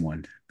this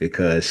one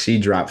because she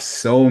dropped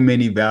so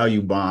many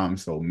value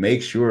bombs. So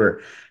make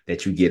sure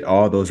that you get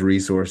all those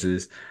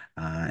resources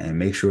and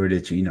make sure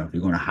that you know, if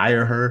you're going to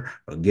hire her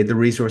or get the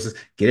resources,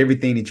 get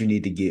everything that you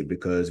need to get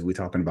because we're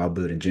talking about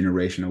building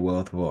generational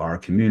wealth for our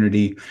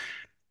community.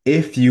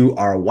 If you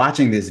are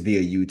watching this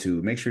via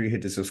YouTube, make sure you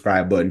hit the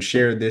subscribe button,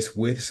 share this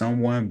with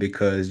someone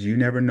because you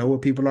never know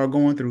what people are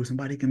going through.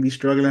 Somebody can be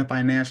struggling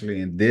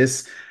financially, and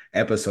this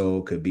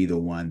episode could be the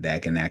one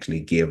that can actually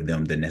give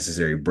them the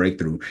necessary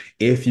breakthrough.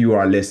 If you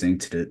are listening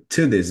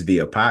to this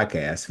via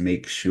podcast,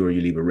 make sure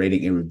you leave a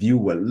rating and review.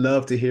 Would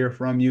love to hear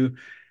from you.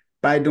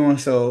 By doing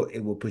so,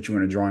 it will put you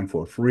in a drawing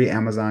for a free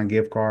Amazon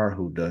gift card.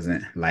 Who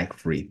doesn't like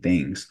free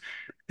things?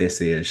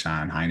 This is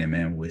Sean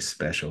Heineman with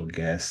special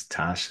guest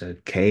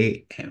Tasha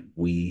K, and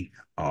we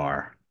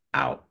are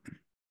out.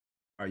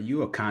 Are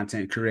you a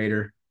content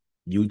creator,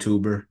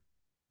 YouTuber?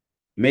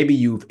 Maybe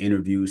you've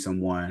interviewed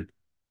someone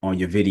on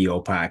your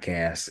video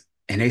podcast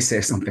and they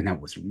said something that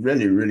was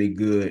really, really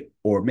good,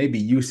 or maybe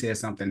you said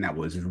something that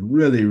was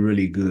really,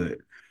 really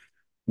good.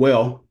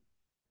 Well,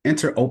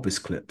 enter Opus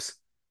Clips.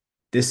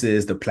 This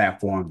is the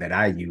platform that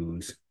I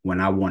use when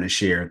I want to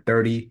share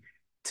 30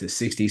 to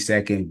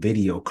 60-second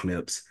video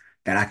clips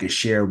that I can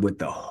share with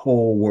the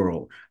whole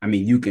world. I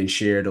mean, you can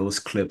share those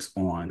clips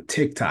on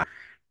TikTok,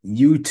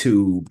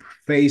 YouTube,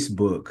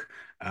 Facebook,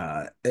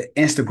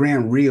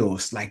 Instagram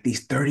Reels, like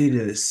these 30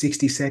 to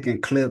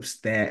 60-second clips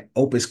that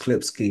Opus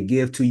Clips can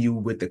give to you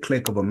with the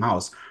click of a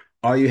mouse.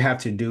 All you have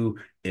to do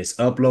is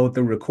upload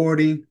the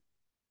recording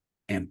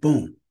and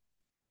boom,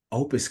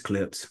 Opus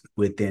Clips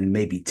within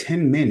maybe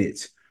 10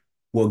 minutes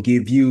will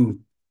give you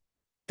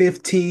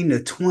 15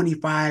 to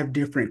 25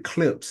 different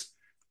clips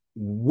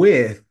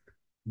with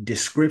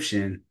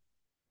description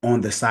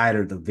on the side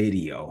of the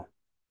video.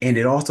 And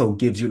it also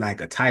gives you like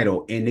a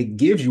title and it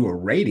gives you a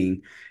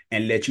rating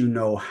and let you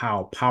know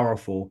how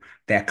powerful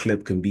that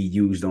clip can be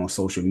used on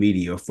social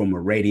media from a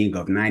rating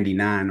of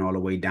 99 all the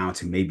way down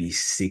to maybe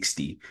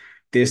 60.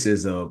 This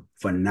is a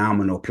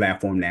phenomenal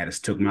platform that has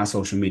took my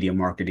social media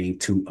marketing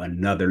to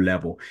another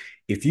level.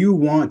 If you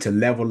want to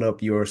level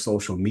up your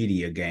social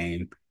media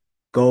game,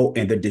 go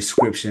in the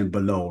description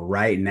below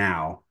right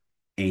now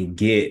and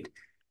get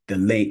the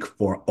link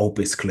for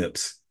Opus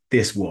Clips.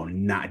 This will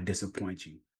not disappoint you.